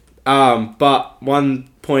 Yeah. But one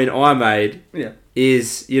point I made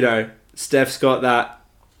is, Steph's got that,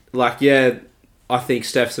 I think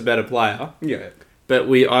Steph's a better player. Yeah. But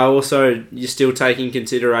you're still taking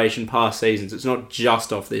consideration past seasons. It's not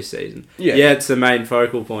just off this season. Yeah, it's the main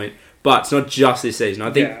focal point. But it's not just this season.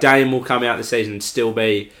 I think Dame will come out this season and still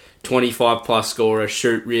be 25 plus scorer,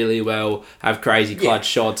 shoot really well, have crazy clutch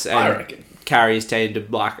shots, and carry his team to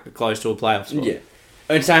close to a playoff spot. Yeah.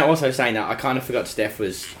 And saying that, I kind of forgot Steph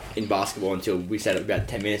was in basketball until we said it about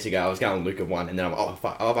 10 minutes ago. I was going Luka 1, and then I'm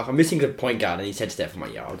I'm missing the point guard, and he said Steph. I'm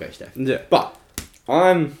like, I'll go Steph. Yeah. But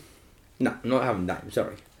I'm not having Dame.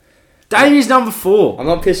 Sorry. Dame is number 4. I'm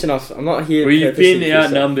not pissing off. I'm not here. Well, you've been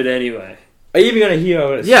outnumbered anyway. Are you even going to hear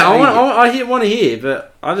what it's saying? I want to hear,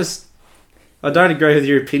 but I don't agree with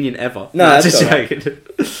your opinion ever. No, that's just joking.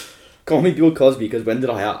 Call me Bill Cosby, because when did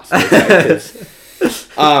I ask? I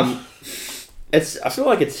feel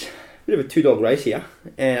like it's a bit of a 2-dog race here,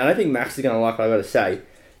 and I don't think Max is going to like what I got to say,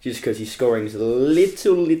 just because his scoring is a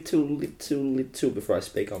little before I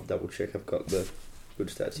speak. I'll double check. I've got the good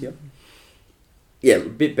stats here. Yeah, a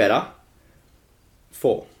bit better.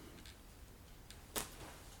 4.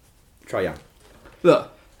 Trae Young.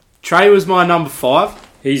 Look, Trae was my number 5.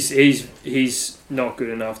 He's not good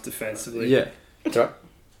enough defensively. Yeah, that's right.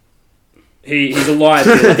 He's a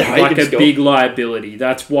liability, a big liability.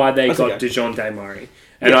 That's why they got DeJounte Murray.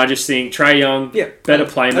 And I just think Trae Young, better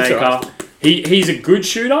playmaker. Right. He's a good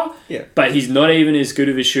shooter, but he's not even as good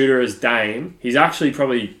of a shooter as Dame. He's actually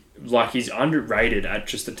probably he's underrated at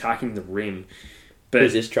just attacking the rim. But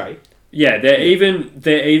who's this Trae? Yeah, they're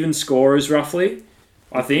even scorers roughly.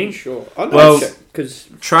 I think. Sure. Because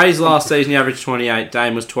Trae's last season he averaged 28,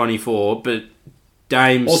 Dame was 24, but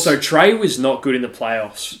Dame's... Also, Trae was not good in the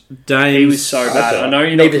playoffs. He was so bad. I know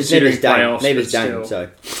you're not considering playoffs, but still. So.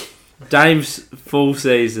 Dame's full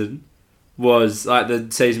season was, the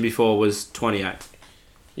season before, was 28.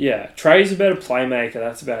 Yeah, Trae's a better playmaker,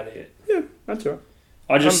 that's about it. Yeah, that's right.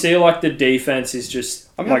 I just feel like the defense is just...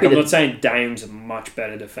 I'm not saying Dame's a much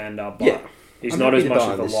better defender, but he's not as much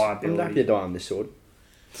of a liability. I'm happy to die on this sword.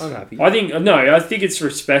 I'm happy. I think it's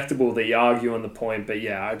respectable that you argue on the point, but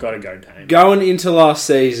I got to go Dame. Going into last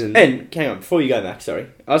season... And, hang on, before you go back, sorry.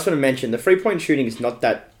 I just want to mention, the 3-point shooting is not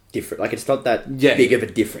that different. It's not that big of a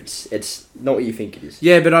difference. It's not what you think it is.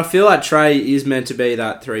 Yeah, but I feel like Trae is meant to be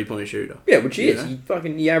that 3-point shooter. Yeah, which he is. He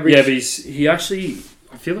averaged... Yeah, but he actually...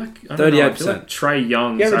 I feel like 38%. Trae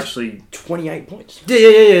Young is actually 28 points.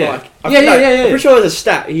 Yeah. I'm pretty sure there's a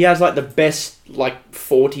stat. He has like the best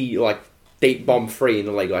 40 deep bomb free in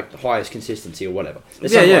the league, like the highest consistency or whatever.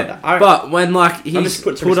 Like that. But when he's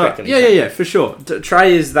put up, for sure. Trae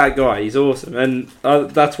is that guy. He's awesome, and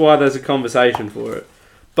that's why there's a conversation for it.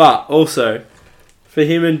 But also, for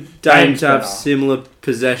him and Dame to have similar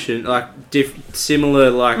possession,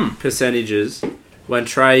 similar percentages, when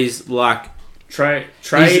Trae's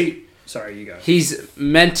Trae. Sorry, you go. He's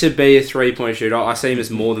meant to be a 3-point shooter. I see him as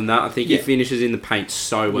more than that. I think he finishes in the paint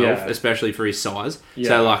so well, especially for his size. Yeah.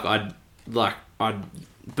 So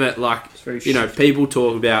people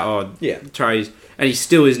talk about Trae's, and he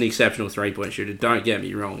still is an exceptional 3-point shooter. Don't get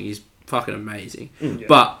me wrong, he's fucking amazing.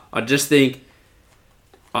 But I just think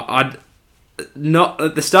I'd not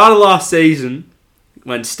at the start of last season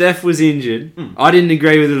when Steph was injured. I didn't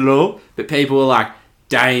agree with it at all, but people were like,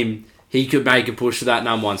 Dame, he could make a push for that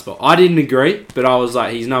number 1 spot. I didn't agree, but I was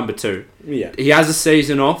like, he's number 2. Yeah. He has a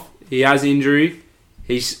season off. He has injury.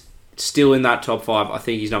 He's still in that top 5. I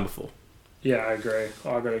think he's number 4. Yeah, I agree.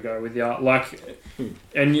 I got to go with you.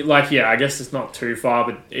 I guess it's not too far,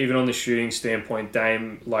 but even on the shooting standpoint,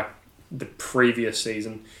 Dame, the previous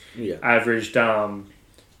season, averaged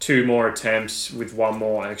 2 more attempts with 1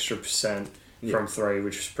 more extra percent from 3,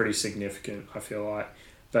 which is pretty significant, I feel like.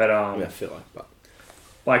 But I feel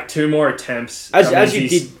but 2 more attempts. As you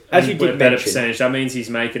did better mention, percentage. That means he's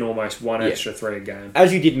making almost 1 extra 3 a game.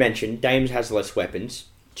 As you did mention, Dame has less weapons.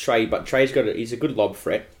 Trae's he's a good lob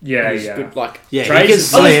threat. Yeah, he's good. He can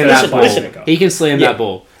slam that ball. He can slam that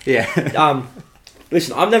ball. Yeah.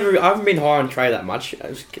 Listen, I haven't been high on Trae that much,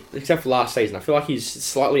 except for last season. I feel like he's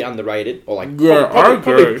slightly underrated, or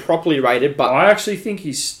probably properly rated. But I actually think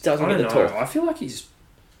he's doesn't get the talk. I feel like he's.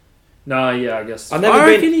 No, yeah, I guess. I've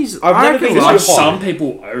never been some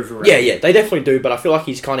people overrated. Yeah, they definitely do, but I feel like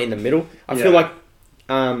he's kind of in the middle. I feel like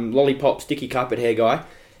Lollipop, Sticky Carpet Hair guy,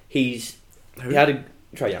 he had a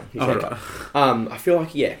Trae Young. I feel like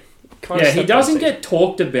he doesn't get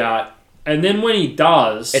talked about, and then when he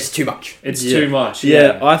does, it's too much. It's too much.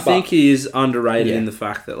 Yeah, I think he is underrated in the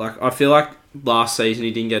fact that I feel like last season he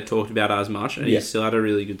didn't get talked about as much, and he still had a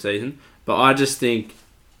really good season. But I just think.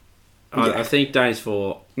 I think Dame's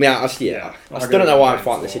 4. I still don't know why I'm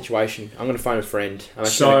fighting the situation. I'm going to phone a friend. I'm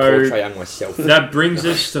actually going to call Trae Young myself. That brings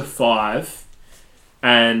us to 5.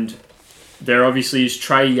 And there obviously is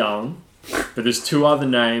Trae Young. But there's 2 other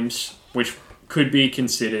names which could be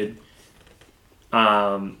considered.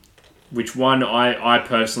 Which one I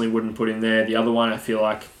personally wouldn't put in there. The other one I feel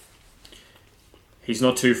like he's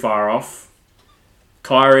not too far off.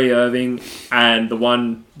 Kyrie Irving, and the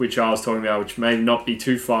one which I was talking about, which may not be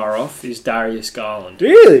too far off, is Darius Garland.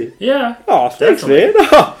 Really? Yeah. Oh, thanks, man.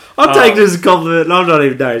 I'll take this as a compliment. I'm not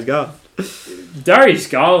even Darius Garland. Darius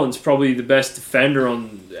Garland's probably the best defender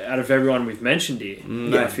out of everyone we've mentioned here.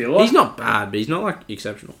 I feel like. He's not bad, but he's not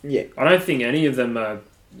exceptional. Yeah. I don't think any of them are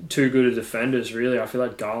too good at defenders, really. I feel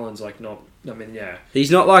like Garland's not. He's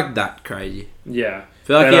not that crazy. Yeah. I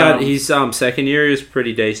feel like his second year he was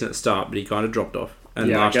pretty decent at the start, but he kind of dropped off.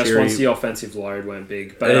 And I guess once the offensive load went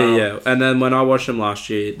big. But, and then when I watched him last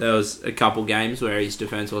year, there was a couple games where his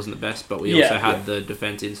defense wasn't the best, but we also had the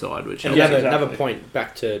defense inside, which helped. Another point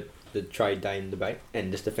back to the Trae Dame debate and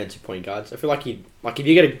just defensive point guards. I feel like if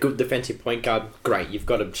you get a good defensive point guard, great, you've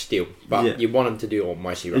got to steal, but you want him to do all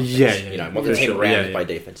most of your offense. Want the team around to play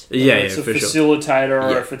defense. If it's a facilitator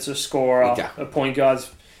or if it's a scorer, a point guard's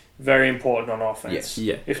very important on offense.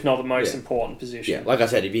 If not the most important position. Yeah, like I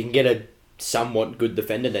said, if you can get a somewhat good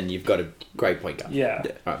defender, then you've got a great point guard. Yeah.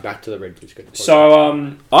 All right, back to the Red Bulls.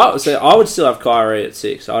 So, I would still have Kyrie at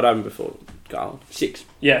 6. I'd have him before Garland. 6.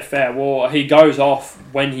 Yeah, fair. Well, he goes off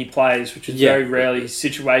when he plays, which is very rarely. His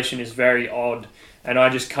situation is very odd, and I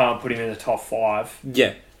just can't put him in the top 5.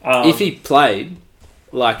 Yeah. If he played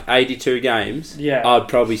 82 games, I'd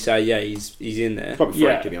probably say he's in there. Probably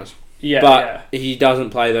 3, to be honest. Yeah, but he doesn't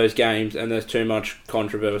play those games, and there's too much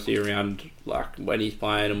controversy around when he's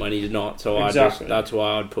playing and when he's not. So that's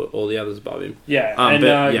why I'd put all the others above him. Yeah,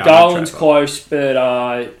 Garland's close, but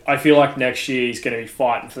I feel like next year he's going to be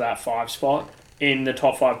fighting for that 5 spot in the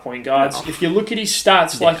top 5 point guards. If you look at his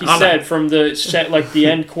stats, like you said, from the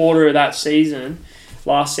end quarter of that season.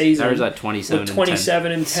 Last season, there was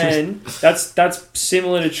 27 and 10. That's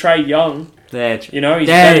similar to Trae Young. Yeah, he's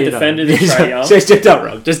better defender than Trae Young. Just not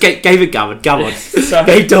wrong. Just gave it going. Come on.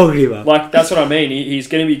 Keep talking about. That's what I mean. He's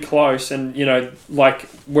going to be close, and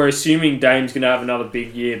we're assuming Dame's going to have another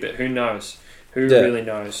big year, but who knows? Who really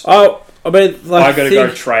knows? Oh, I mean, I got to go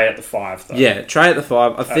Trae at the 5, though. Yeah, Trae at the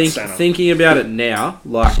 5. I think thinking about it now,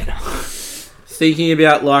 thinking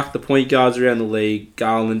about like the point guards around the league,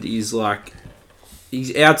 Garland is like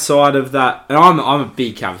he's outside of that. And I'm a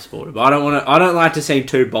big Cavs supporter, but I don't like to seem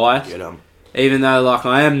too biased. Even though like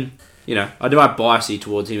I am, I do have biasy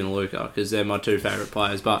towards him and Luka because they're my two favourite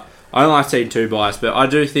players. But I don't like to seem too biased. But I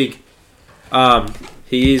do think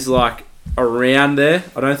he is like around there.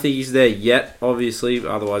 I don't think he's there yet, obviously.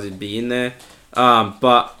 Otherwise, he'd be in there.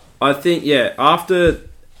 But I think after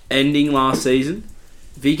ending last season,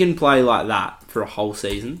 if he can play like that for a whole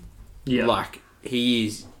season, like he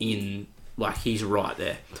is in, like he's right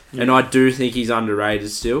there. Yeah. And I do think he's underrated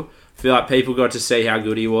still. I feel like people got to see how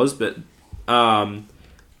good he was, but after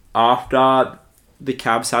the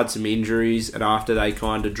Cavs had some injuries and after they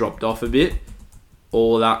kind of dropped off a bit,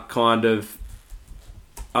 all that kind of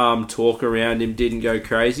talk around him didn't go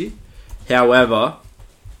crazy. However,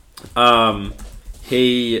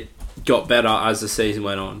 he got better as the season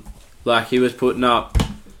went on. Like, he was putting up,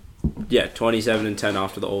 27 and 10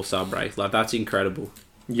 after the All-Star break. Like, that's incredible.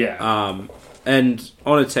 Yeah. And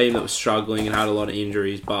on a team that was struggling and had a lot of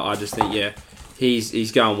injuries, but I just think,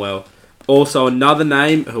 he's going well. Also, another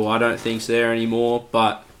name who I don't think's there anymore,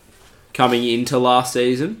 but coming into last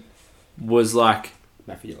season was like,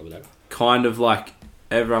 kind of like,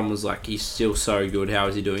 everyone was like, he's still so good, how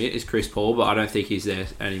is he doing it? Is Chris Paul, but I don't think he's there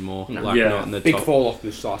anymore. No. Not in the big top. fall off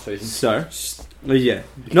this last season. So,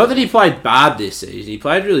 not that he played bad this season. He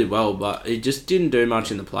played really well, but he just didn't do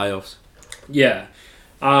much in the playoffs. Yeah.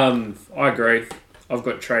 I agree. I've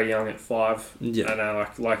got Trae Young at 5. Yeah. And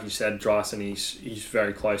like you said, Dyson, he's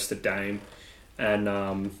very close to Dame.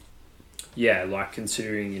 And,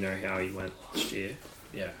 considering, how he went last year,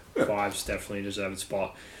 5's definitely deserved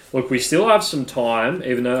spot. Look, we still have some time,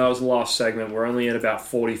 even though that was the last segment. We're only at about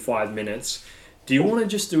 45 minutes. Do you want to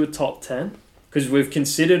just do a top 10? Because we've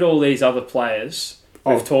considered all these other players.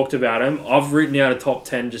 We've talked about them. I've written out a top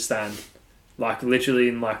 10 just then. Like, literally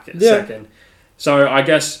in a second. So, I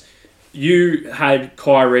guess you had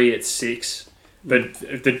Kyrie at 6. But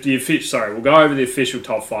we'll go over the official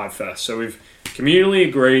top 5 first. So, we've communally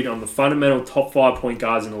agreed on the fundamental top 5 point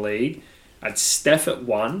guards in the league. At Steph at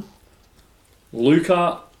 1.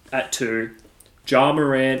 Luka at 2, Ja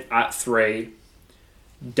Morant at 3,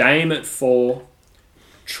 Dame at 4,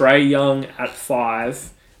 Trae Young at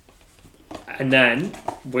 5, and then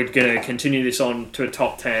we're going to continue this on to a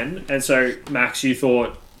top 10. And so, Max, you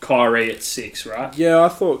thought Kyrie at 6, right? Yeah, I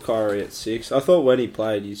thought Kyrie at 6. I thought when he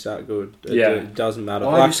played, he's that good. It doesn't matter.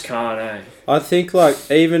 I just can't, I think,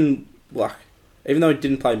 even though he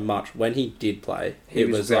didn't play much, when he did play, he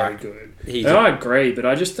was very good. And I agree, but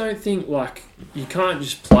I just don't think, you can't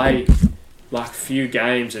just play, few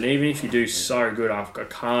games, and even if you do so good, I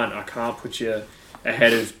can't put you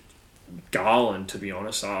ahead of Garland, to be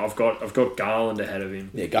honest. I've got Garland ahead of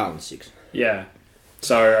him. Yeah, Garland's 6. Yeah.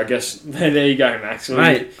 So, I guess, there you go, Max.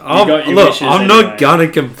 Mate, I'm not going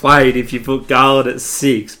to complain if you put Garland at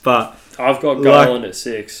 6, but I've got Garland at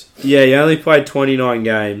 6. Yeah, he only played 29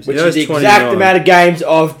 games. Which is the exact amount of games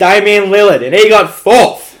of Damian Lillard, and he got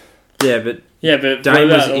 4th. Yeah, but Dame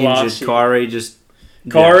was injured. Kyrie just...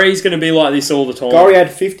 Kyrie's going to be like this all the time. Kyrie had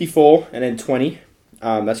 54 and then 20.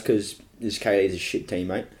 That's because this KD is a shit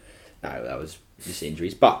teammate. No, that was just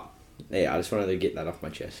injuries. But, I just wanted to get that off my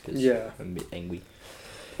chest because I'm a bit angry.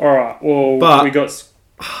 Alright, well, we got...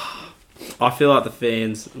 I feel like the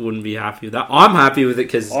fans wouldn't be happy with that. I'm happy with it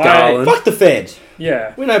because it's Garland. Fuck the fans.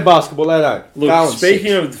 Yeah. We know basketball, they don't. Look, Garland's speaking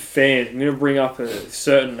 6. of the fans, I'm going to bring up a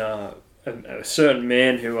certain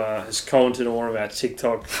man who has commented on one of our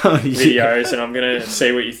TikTok videos, and I'm going to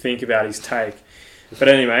see what you think about his take. But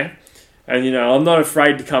anyway, and I'm not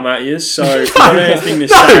afraid to come at you, so if you got anything to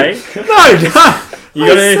say... You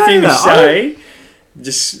got anything to say,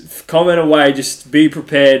 just comment away, just be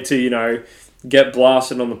prepared to, get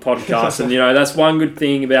blasted on the podcast. And, that's one good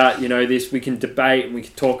thing about, this. We can debate and we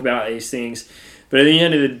can talk about these things. But at the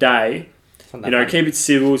end of the day, keep it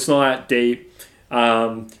civil. It's not that deep.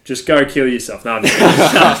 Just go kill yourself. No, I'm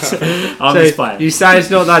just playing. You say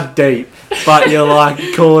it's not that deep, but you're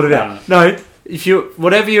calling it out. No,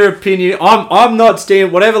 whatever your opinion, I'm not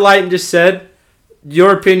stealing, whatever Leighton just said,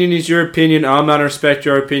 your opinion is your opinion. I'm going to respect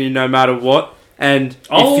your opinion no matter what. And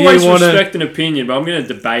I'll always respect an opinion, but I'm going to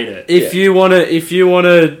debate it. If you want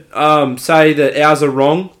to say that ours are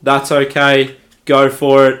wrong, that's okay. Go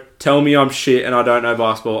for it. Tell me I'm shit and I don't know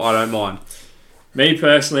basketball. I don't mind. Me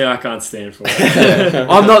personally, I can't stand for it.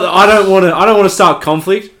 I don't want to start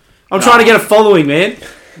conflict. I'm trying to get a following, man.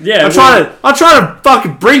 Yeah, I'm trying to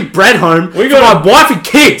fucking bring bread home for my wife and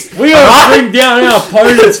kids. We got to bring down our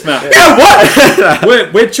opponents, man. Yeah,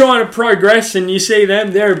 what? we're trying to progress, and you see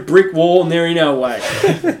them, they're a brick wall, and they're in our way.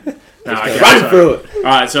 Run through it. All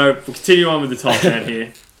right, so we'll continue on with the top 10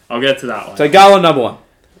 here. I'll get to that one. So Garland number 1.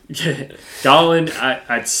 Yeah, Garland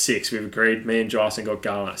at 6. We've agreed. Me and Jocelyn got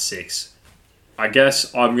Garland at 6. I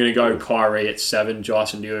guess I'm going to go Kyrie at 7.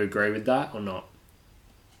 Jocelyn, do you agree with that or not?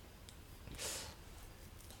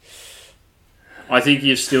 I think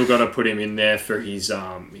you've still got to put him in there for his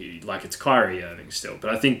it's Kyrie Irving still, but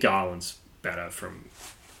I think Garland's better from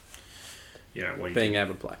Being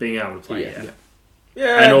able to play. Being able to play, yeah.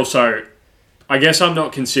 Yeah. And also, I guess I'm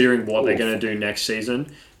not considering what they're going to do next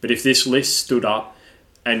season, but if this list stood up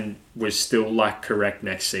and was still correct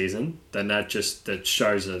next season, then that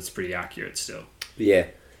shows that it's pretty accurate still. Yeah,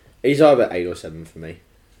 he's either 8 or 7 for me.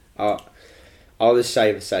 I'll just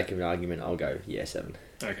say for the sake of an argument, I'll go 7.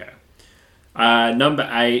 Okay. Number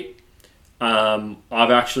 8,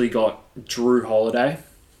 I've actually got Drew Holiday.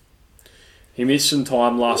 He missed some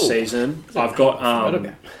time last season. I've got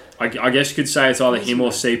I guess you could say it's either him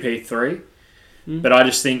or CP3, but I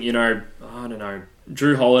just think I don't know.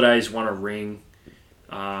 Drew Holiday's won a ring.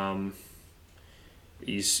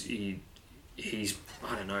 He's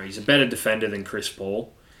I don't know. He's a better defender than Chris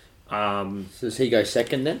Paul. So does he go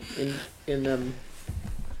second then?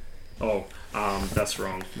 That's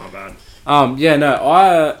wrong. My bad.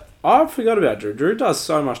 I forgot about Drew. Drew does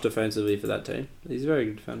so much defensively for that team. He's a very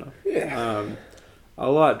good defender. Yeah. I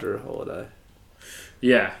like Drew Holiday.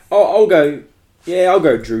 Yeah. I'll go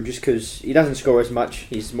Drew just because he doesn't score as much.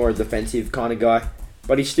 He's more a defensive kind of guy,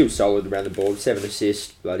 but he's still solid around the board. 7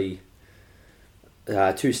 assists, bloody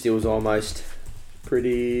 2 steals almost.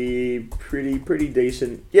 Pretty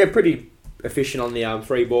decent. Yeah, pretty efficient on the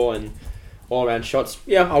free ball and all around shots.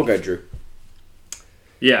 Yeah, I'll go Drew.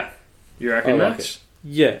 Yeah. You reckon, I like Max?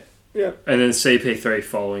 Yeah. Yeah. And then CP3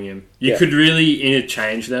 following him. You could really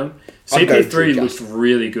interchange them. CP3 looked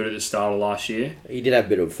really good at the start of last year. He did have a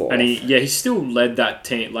bit of fall. And he still led that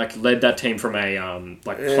team from a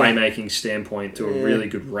playmaking standpoint to a really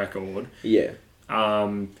good record. Yeah.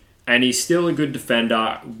 And he's still a good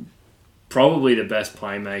defender, probably the best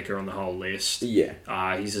playmaker on the whole list. Yeah.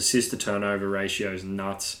 His assist to turnover ratio is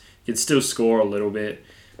nuts. He can still score a little bit,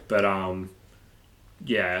 but I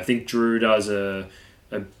think Drew does a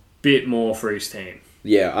bit more for his team.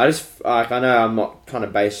 Yeah, I know I'm not kind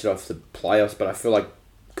of based it off the playoffs, but I feel like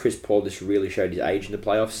Chris Paul just really showed his age in the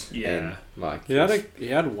playoffs. Yeah. And, he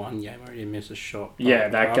had one game where he missed a shot. Yeah,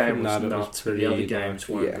 that game was nuts, but the other games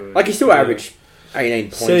weren't good. He still averaged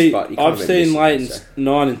 18 points, but I've seen Leighton's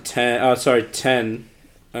 9 and 10. 10.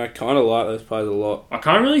 I kind of like those players a lot. I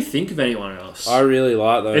can't really think of anyone else. I really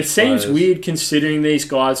like those. It seems weird considering these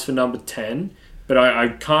guys for number 10. But I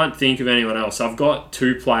can't think of anyone else. I've got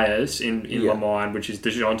 2 players in my mind, which is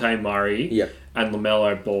DeJounte Murray and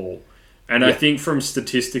LaMelo Ball. And I think from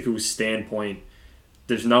statistical standpoint,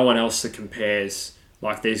 there's no one else that compares.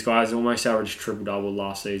 These guys almost averaged triple-double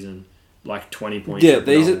last season. 20 points. Yeah,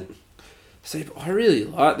 see, I really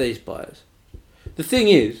like these players. The thing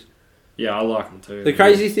is... Yeah, I like them too. The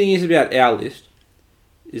crazy thing is about our list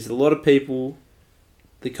is a lot of people,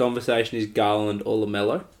 the conversation is Garland or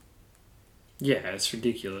LaMelo. Yeah, it's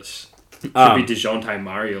ridiculous. It could be DeJounte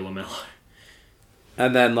Murray or LaMelo.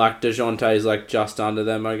 And then, DeJounte's, just under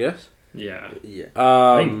them, I guess. Yeah. Yeah.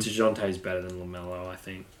 I think DeJounte's better than LaMelo, I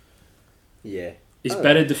think. Yeah. He's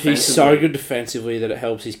better defensively. He's so good defensively that it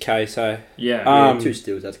helps his case, hey? Yeah. 2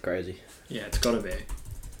 steals, that's crazy. Yeah, it's got to be.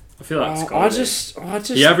 I feel like it's got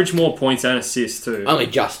to be. He averaged more points and assists, too. Only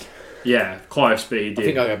just. Yeah, close, but he did. I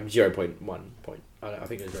think I got 0.1 point. I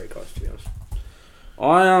think it was very close, to be honest.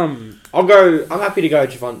 I'm happy to go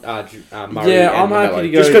Murray. Yeah, I'm happy to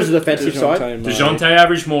go just because of the defensive side. DeJounte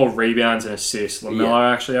averaged more rebounds and assists.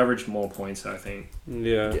 LaMelo actually averaged more points, I think.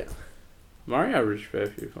 Yeah. Murray averaged a fair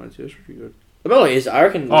few points. He was pretty good. LaMelo is, I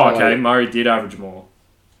reckon. Murray did average more.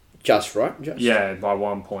 Just right. Yeah, by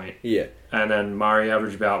 1 point. Yeah. And then Murray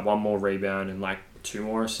averaged about 1 more rebound and 2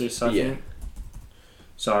 more assists, I think.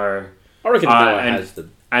 So I reckon LaMelo has the.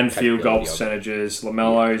 And field goal percentages.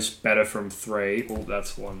 LaMelo's better from 3. Oh,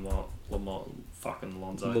 that's Lamont. Fucking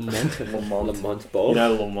Lonzo. Lamont Ball. You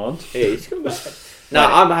know Lamont? Yeah, he's good. No,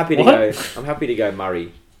 I'm happy to go. I'm happy to go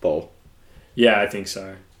Murray Ball. Yeah, I think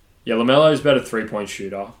so. Yeah, LaMelo's better 3-point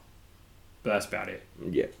shooter, but that's about it.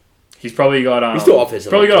 Yeah, he's probably got. He's still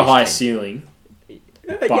offensive. Probably got a high ceiling.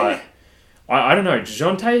 But I don't know.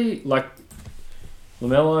 DeJounte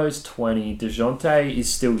LaMelo's 20. DeJounte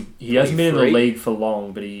is still... He hasn't been in the league for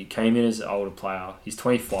long, but he came in as an older player. He's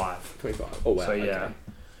 25. 25. Oh, wow. So, yeah.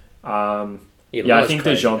 Okay. I think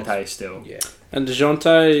DeJounte still. Yeah. And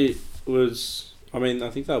DeJounte was... I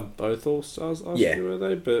think they were both All-Stars last year, were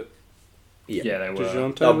they? But... Yeah, they were.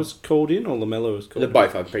 DeJounte was called in or LaMelo was called in?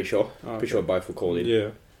 Both, I'm pretty sure. Pretty sure both were called in. Yeah.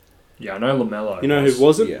 Yeah, I know LaMelo. You know who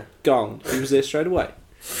wasn't? Yeah. Garland. He was there straight away.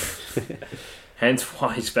 Hence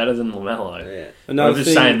why he's better than LaMelo. Yeah. I'm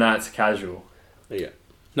just saying that it's casual. Yeah.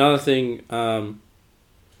 Another thing, Garland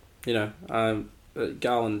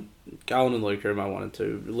and Luka are my 1 and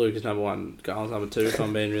 2. Luka's number 1, Garland's number 2, if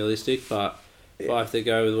I'm being realistic. But if I have to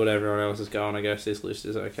go with what everyone else is going, I guess this list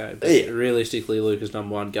is okay. But realistically, Luka's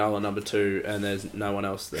number 1, Garland number 2, and there's no one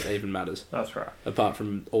else that even matters. That's right. Apart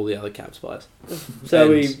from all the other Caps players. And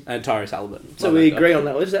Tyrese Halliburton. So we agree on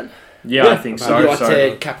that list then? Yeah, I think so. Would you like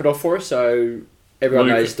to cap it off for us? So everyone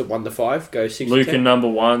knows the 1 to 5, go 6 to 10. Luka number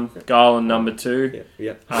 1, Garland number 2.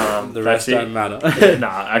 Yeah. The rest don't matter.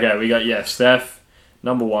 Nah, okay, we got, Steph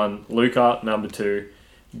number 1, Luka number 2,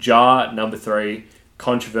 Ja number 3.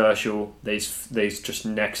 Controversial, these just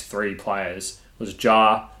next 3 players was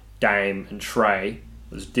Ja, Dame, and Trey.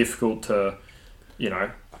 It was difficult to,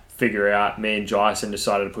 figure out. Me and Jason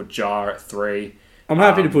decided to put Ja at 3. I'm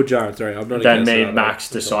happy to put Ja at 3. I'm not then me and Max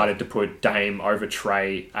decided to put Dame over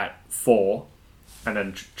Trey at 4, and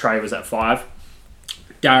then Trey was at 5.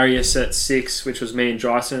 Darius at 6, which was me and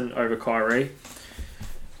Jason over Kyrie.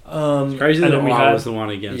 It's crazy that I was the one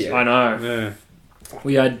against. I know. Yeah.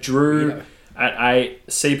 We had Drew at 8,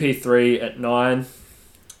 CP3 at 9,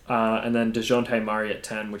 and then DeJounte Murray at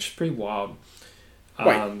 10, which is pretty wild.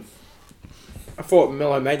 Wait, I thought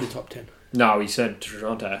Melo made the top 10. No, he said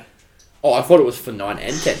DeJounte. Oh, I thought it was for 9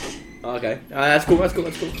 and 10. Okay, that's cool.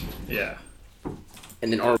 Yeah.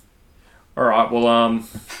 And then Alright, well,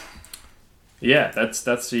 that's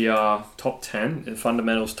the top 10, the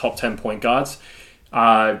fundamentals top 10 point guards.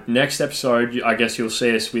 Next episode, I guess you'll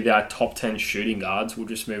see us with our top 10 shooting guards. We'll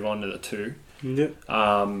just move on to the 2. Yep.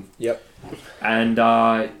 Yep. And,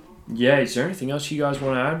 is there anything else you guys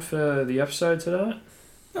want to add for the episode today?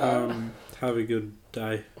 Have a good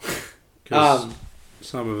day. Because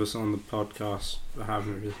some of us on the podcast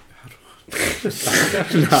haven't really had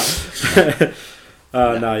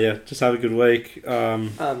just have a good week.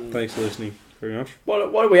 Thanks for listening very much. What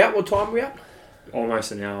are we at? What time are we at?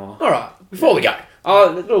 Almost an hour. Alright, before we go,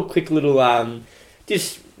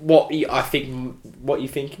 just what you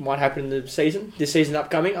think might happen in the season, this season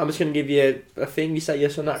upcoming. I'm just going to give you a thing, you say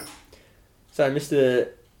yes or no. So Mr.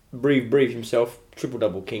 Breathe himself,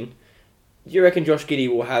 triple-double king. Do you reckon Josh Giddey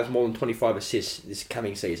will have more than 25 assists this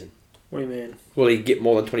coming season? What do you mean? Will he get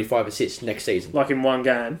more than 25 assists next season? Like in one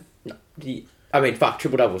game? No.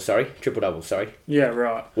 Triple-double, sorry. Yeah,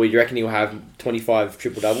 right. Well, you reckon he'll have 25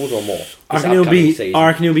 triple-doubles or more? I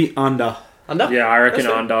reckon he'll be under. Under? Yeah, I reckon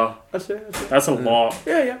under. That's fair. That's a lot.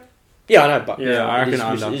 Yeah. Yeah, I know, but I reckon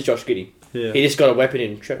under. This is Josh Giddey. Yeah. He just got a weapon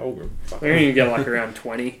in Trent Holmgren. I reckon you get like around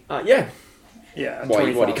 20. Yeah. Yeah. What,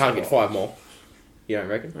 he can't get 5 more? You don't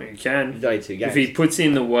reckon? Well, you can. He's only 2 games. If he puts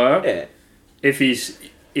in the work, if his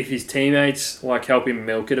teammates help him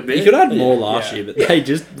milk it a bit. He could have had more last year, but they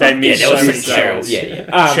missed so many shots.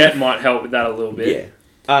 Yeah. Chet might help with that a little bit.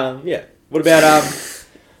 Yeah. What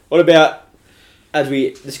about as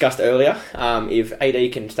we discussed earlier, if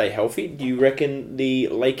AD can stay healthy, do you reckon the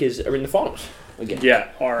Lakers are in the finals again? Yeah,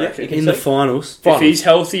 I reckon. In the finals. If he's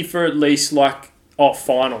healthy for at least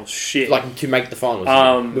finals, shit. Like to make the finals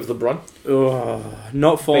with LeBron?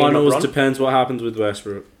 Not finals, depends what happens with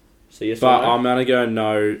Westbrook. So yes, but I'm going to go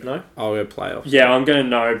no. No? I'll go playoffs. Yeah, I'm going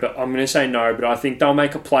to say no, but I think they'll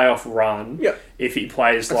make a playoff run if he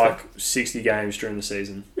plays 60 games during the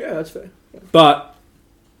season. Yeah, that's fair. But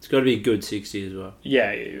it's got to be a good 60 as well.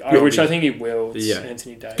 Yeah, which I think he will. It's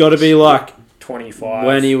Anthony Davis. Got to be 25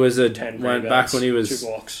 when he was 10 rebounds, when he was 2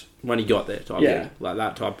 blocks. When he got there type thing, like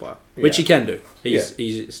that type player. Which he can do.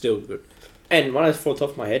 He's still good. And one of those 4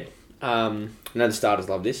 top of my head, I know the starters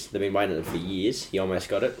love this. They've been waiting for years. He almost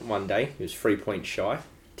got it one day. He was 3 points shy.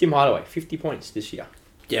 Tim Hardaway, 50 points this year.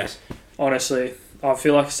 Yes. Honestly, I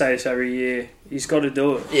feel like I say this every year. He's got to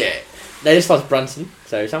do it. Yeah. They just lost Brunson,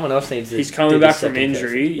 so someone else needs to. He's coming back from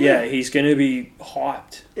injury. Yeah, he's going to be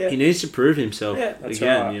hyped. Yeah. He needs to prove himself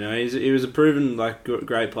again. Right. You know, he was a proven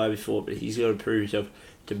great player before, but he's got to prove himself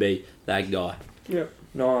to be that guy. Yeah.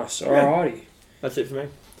 Nice. Alrighty. That's it for me.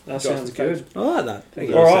 That sounds good. I like that.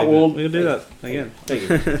 Alright, well, we can do that again. Thank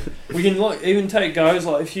you. We can even take goes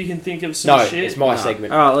if you can think of some shit. No, it's my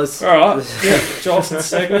segment. Alright, yeah, Jolson's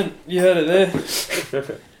segment. You heard it there.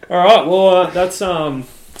 Alright, well, that's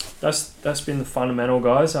been the fundamental,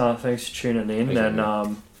 guys. Thanks for tuning in,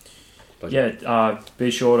 and be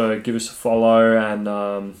sure to give us a follow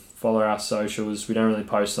and follow our socials. We don't really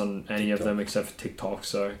post on any of them except for TikTok,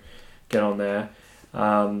 so get on there.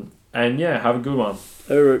 And have a good one.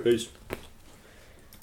 Alright, peace.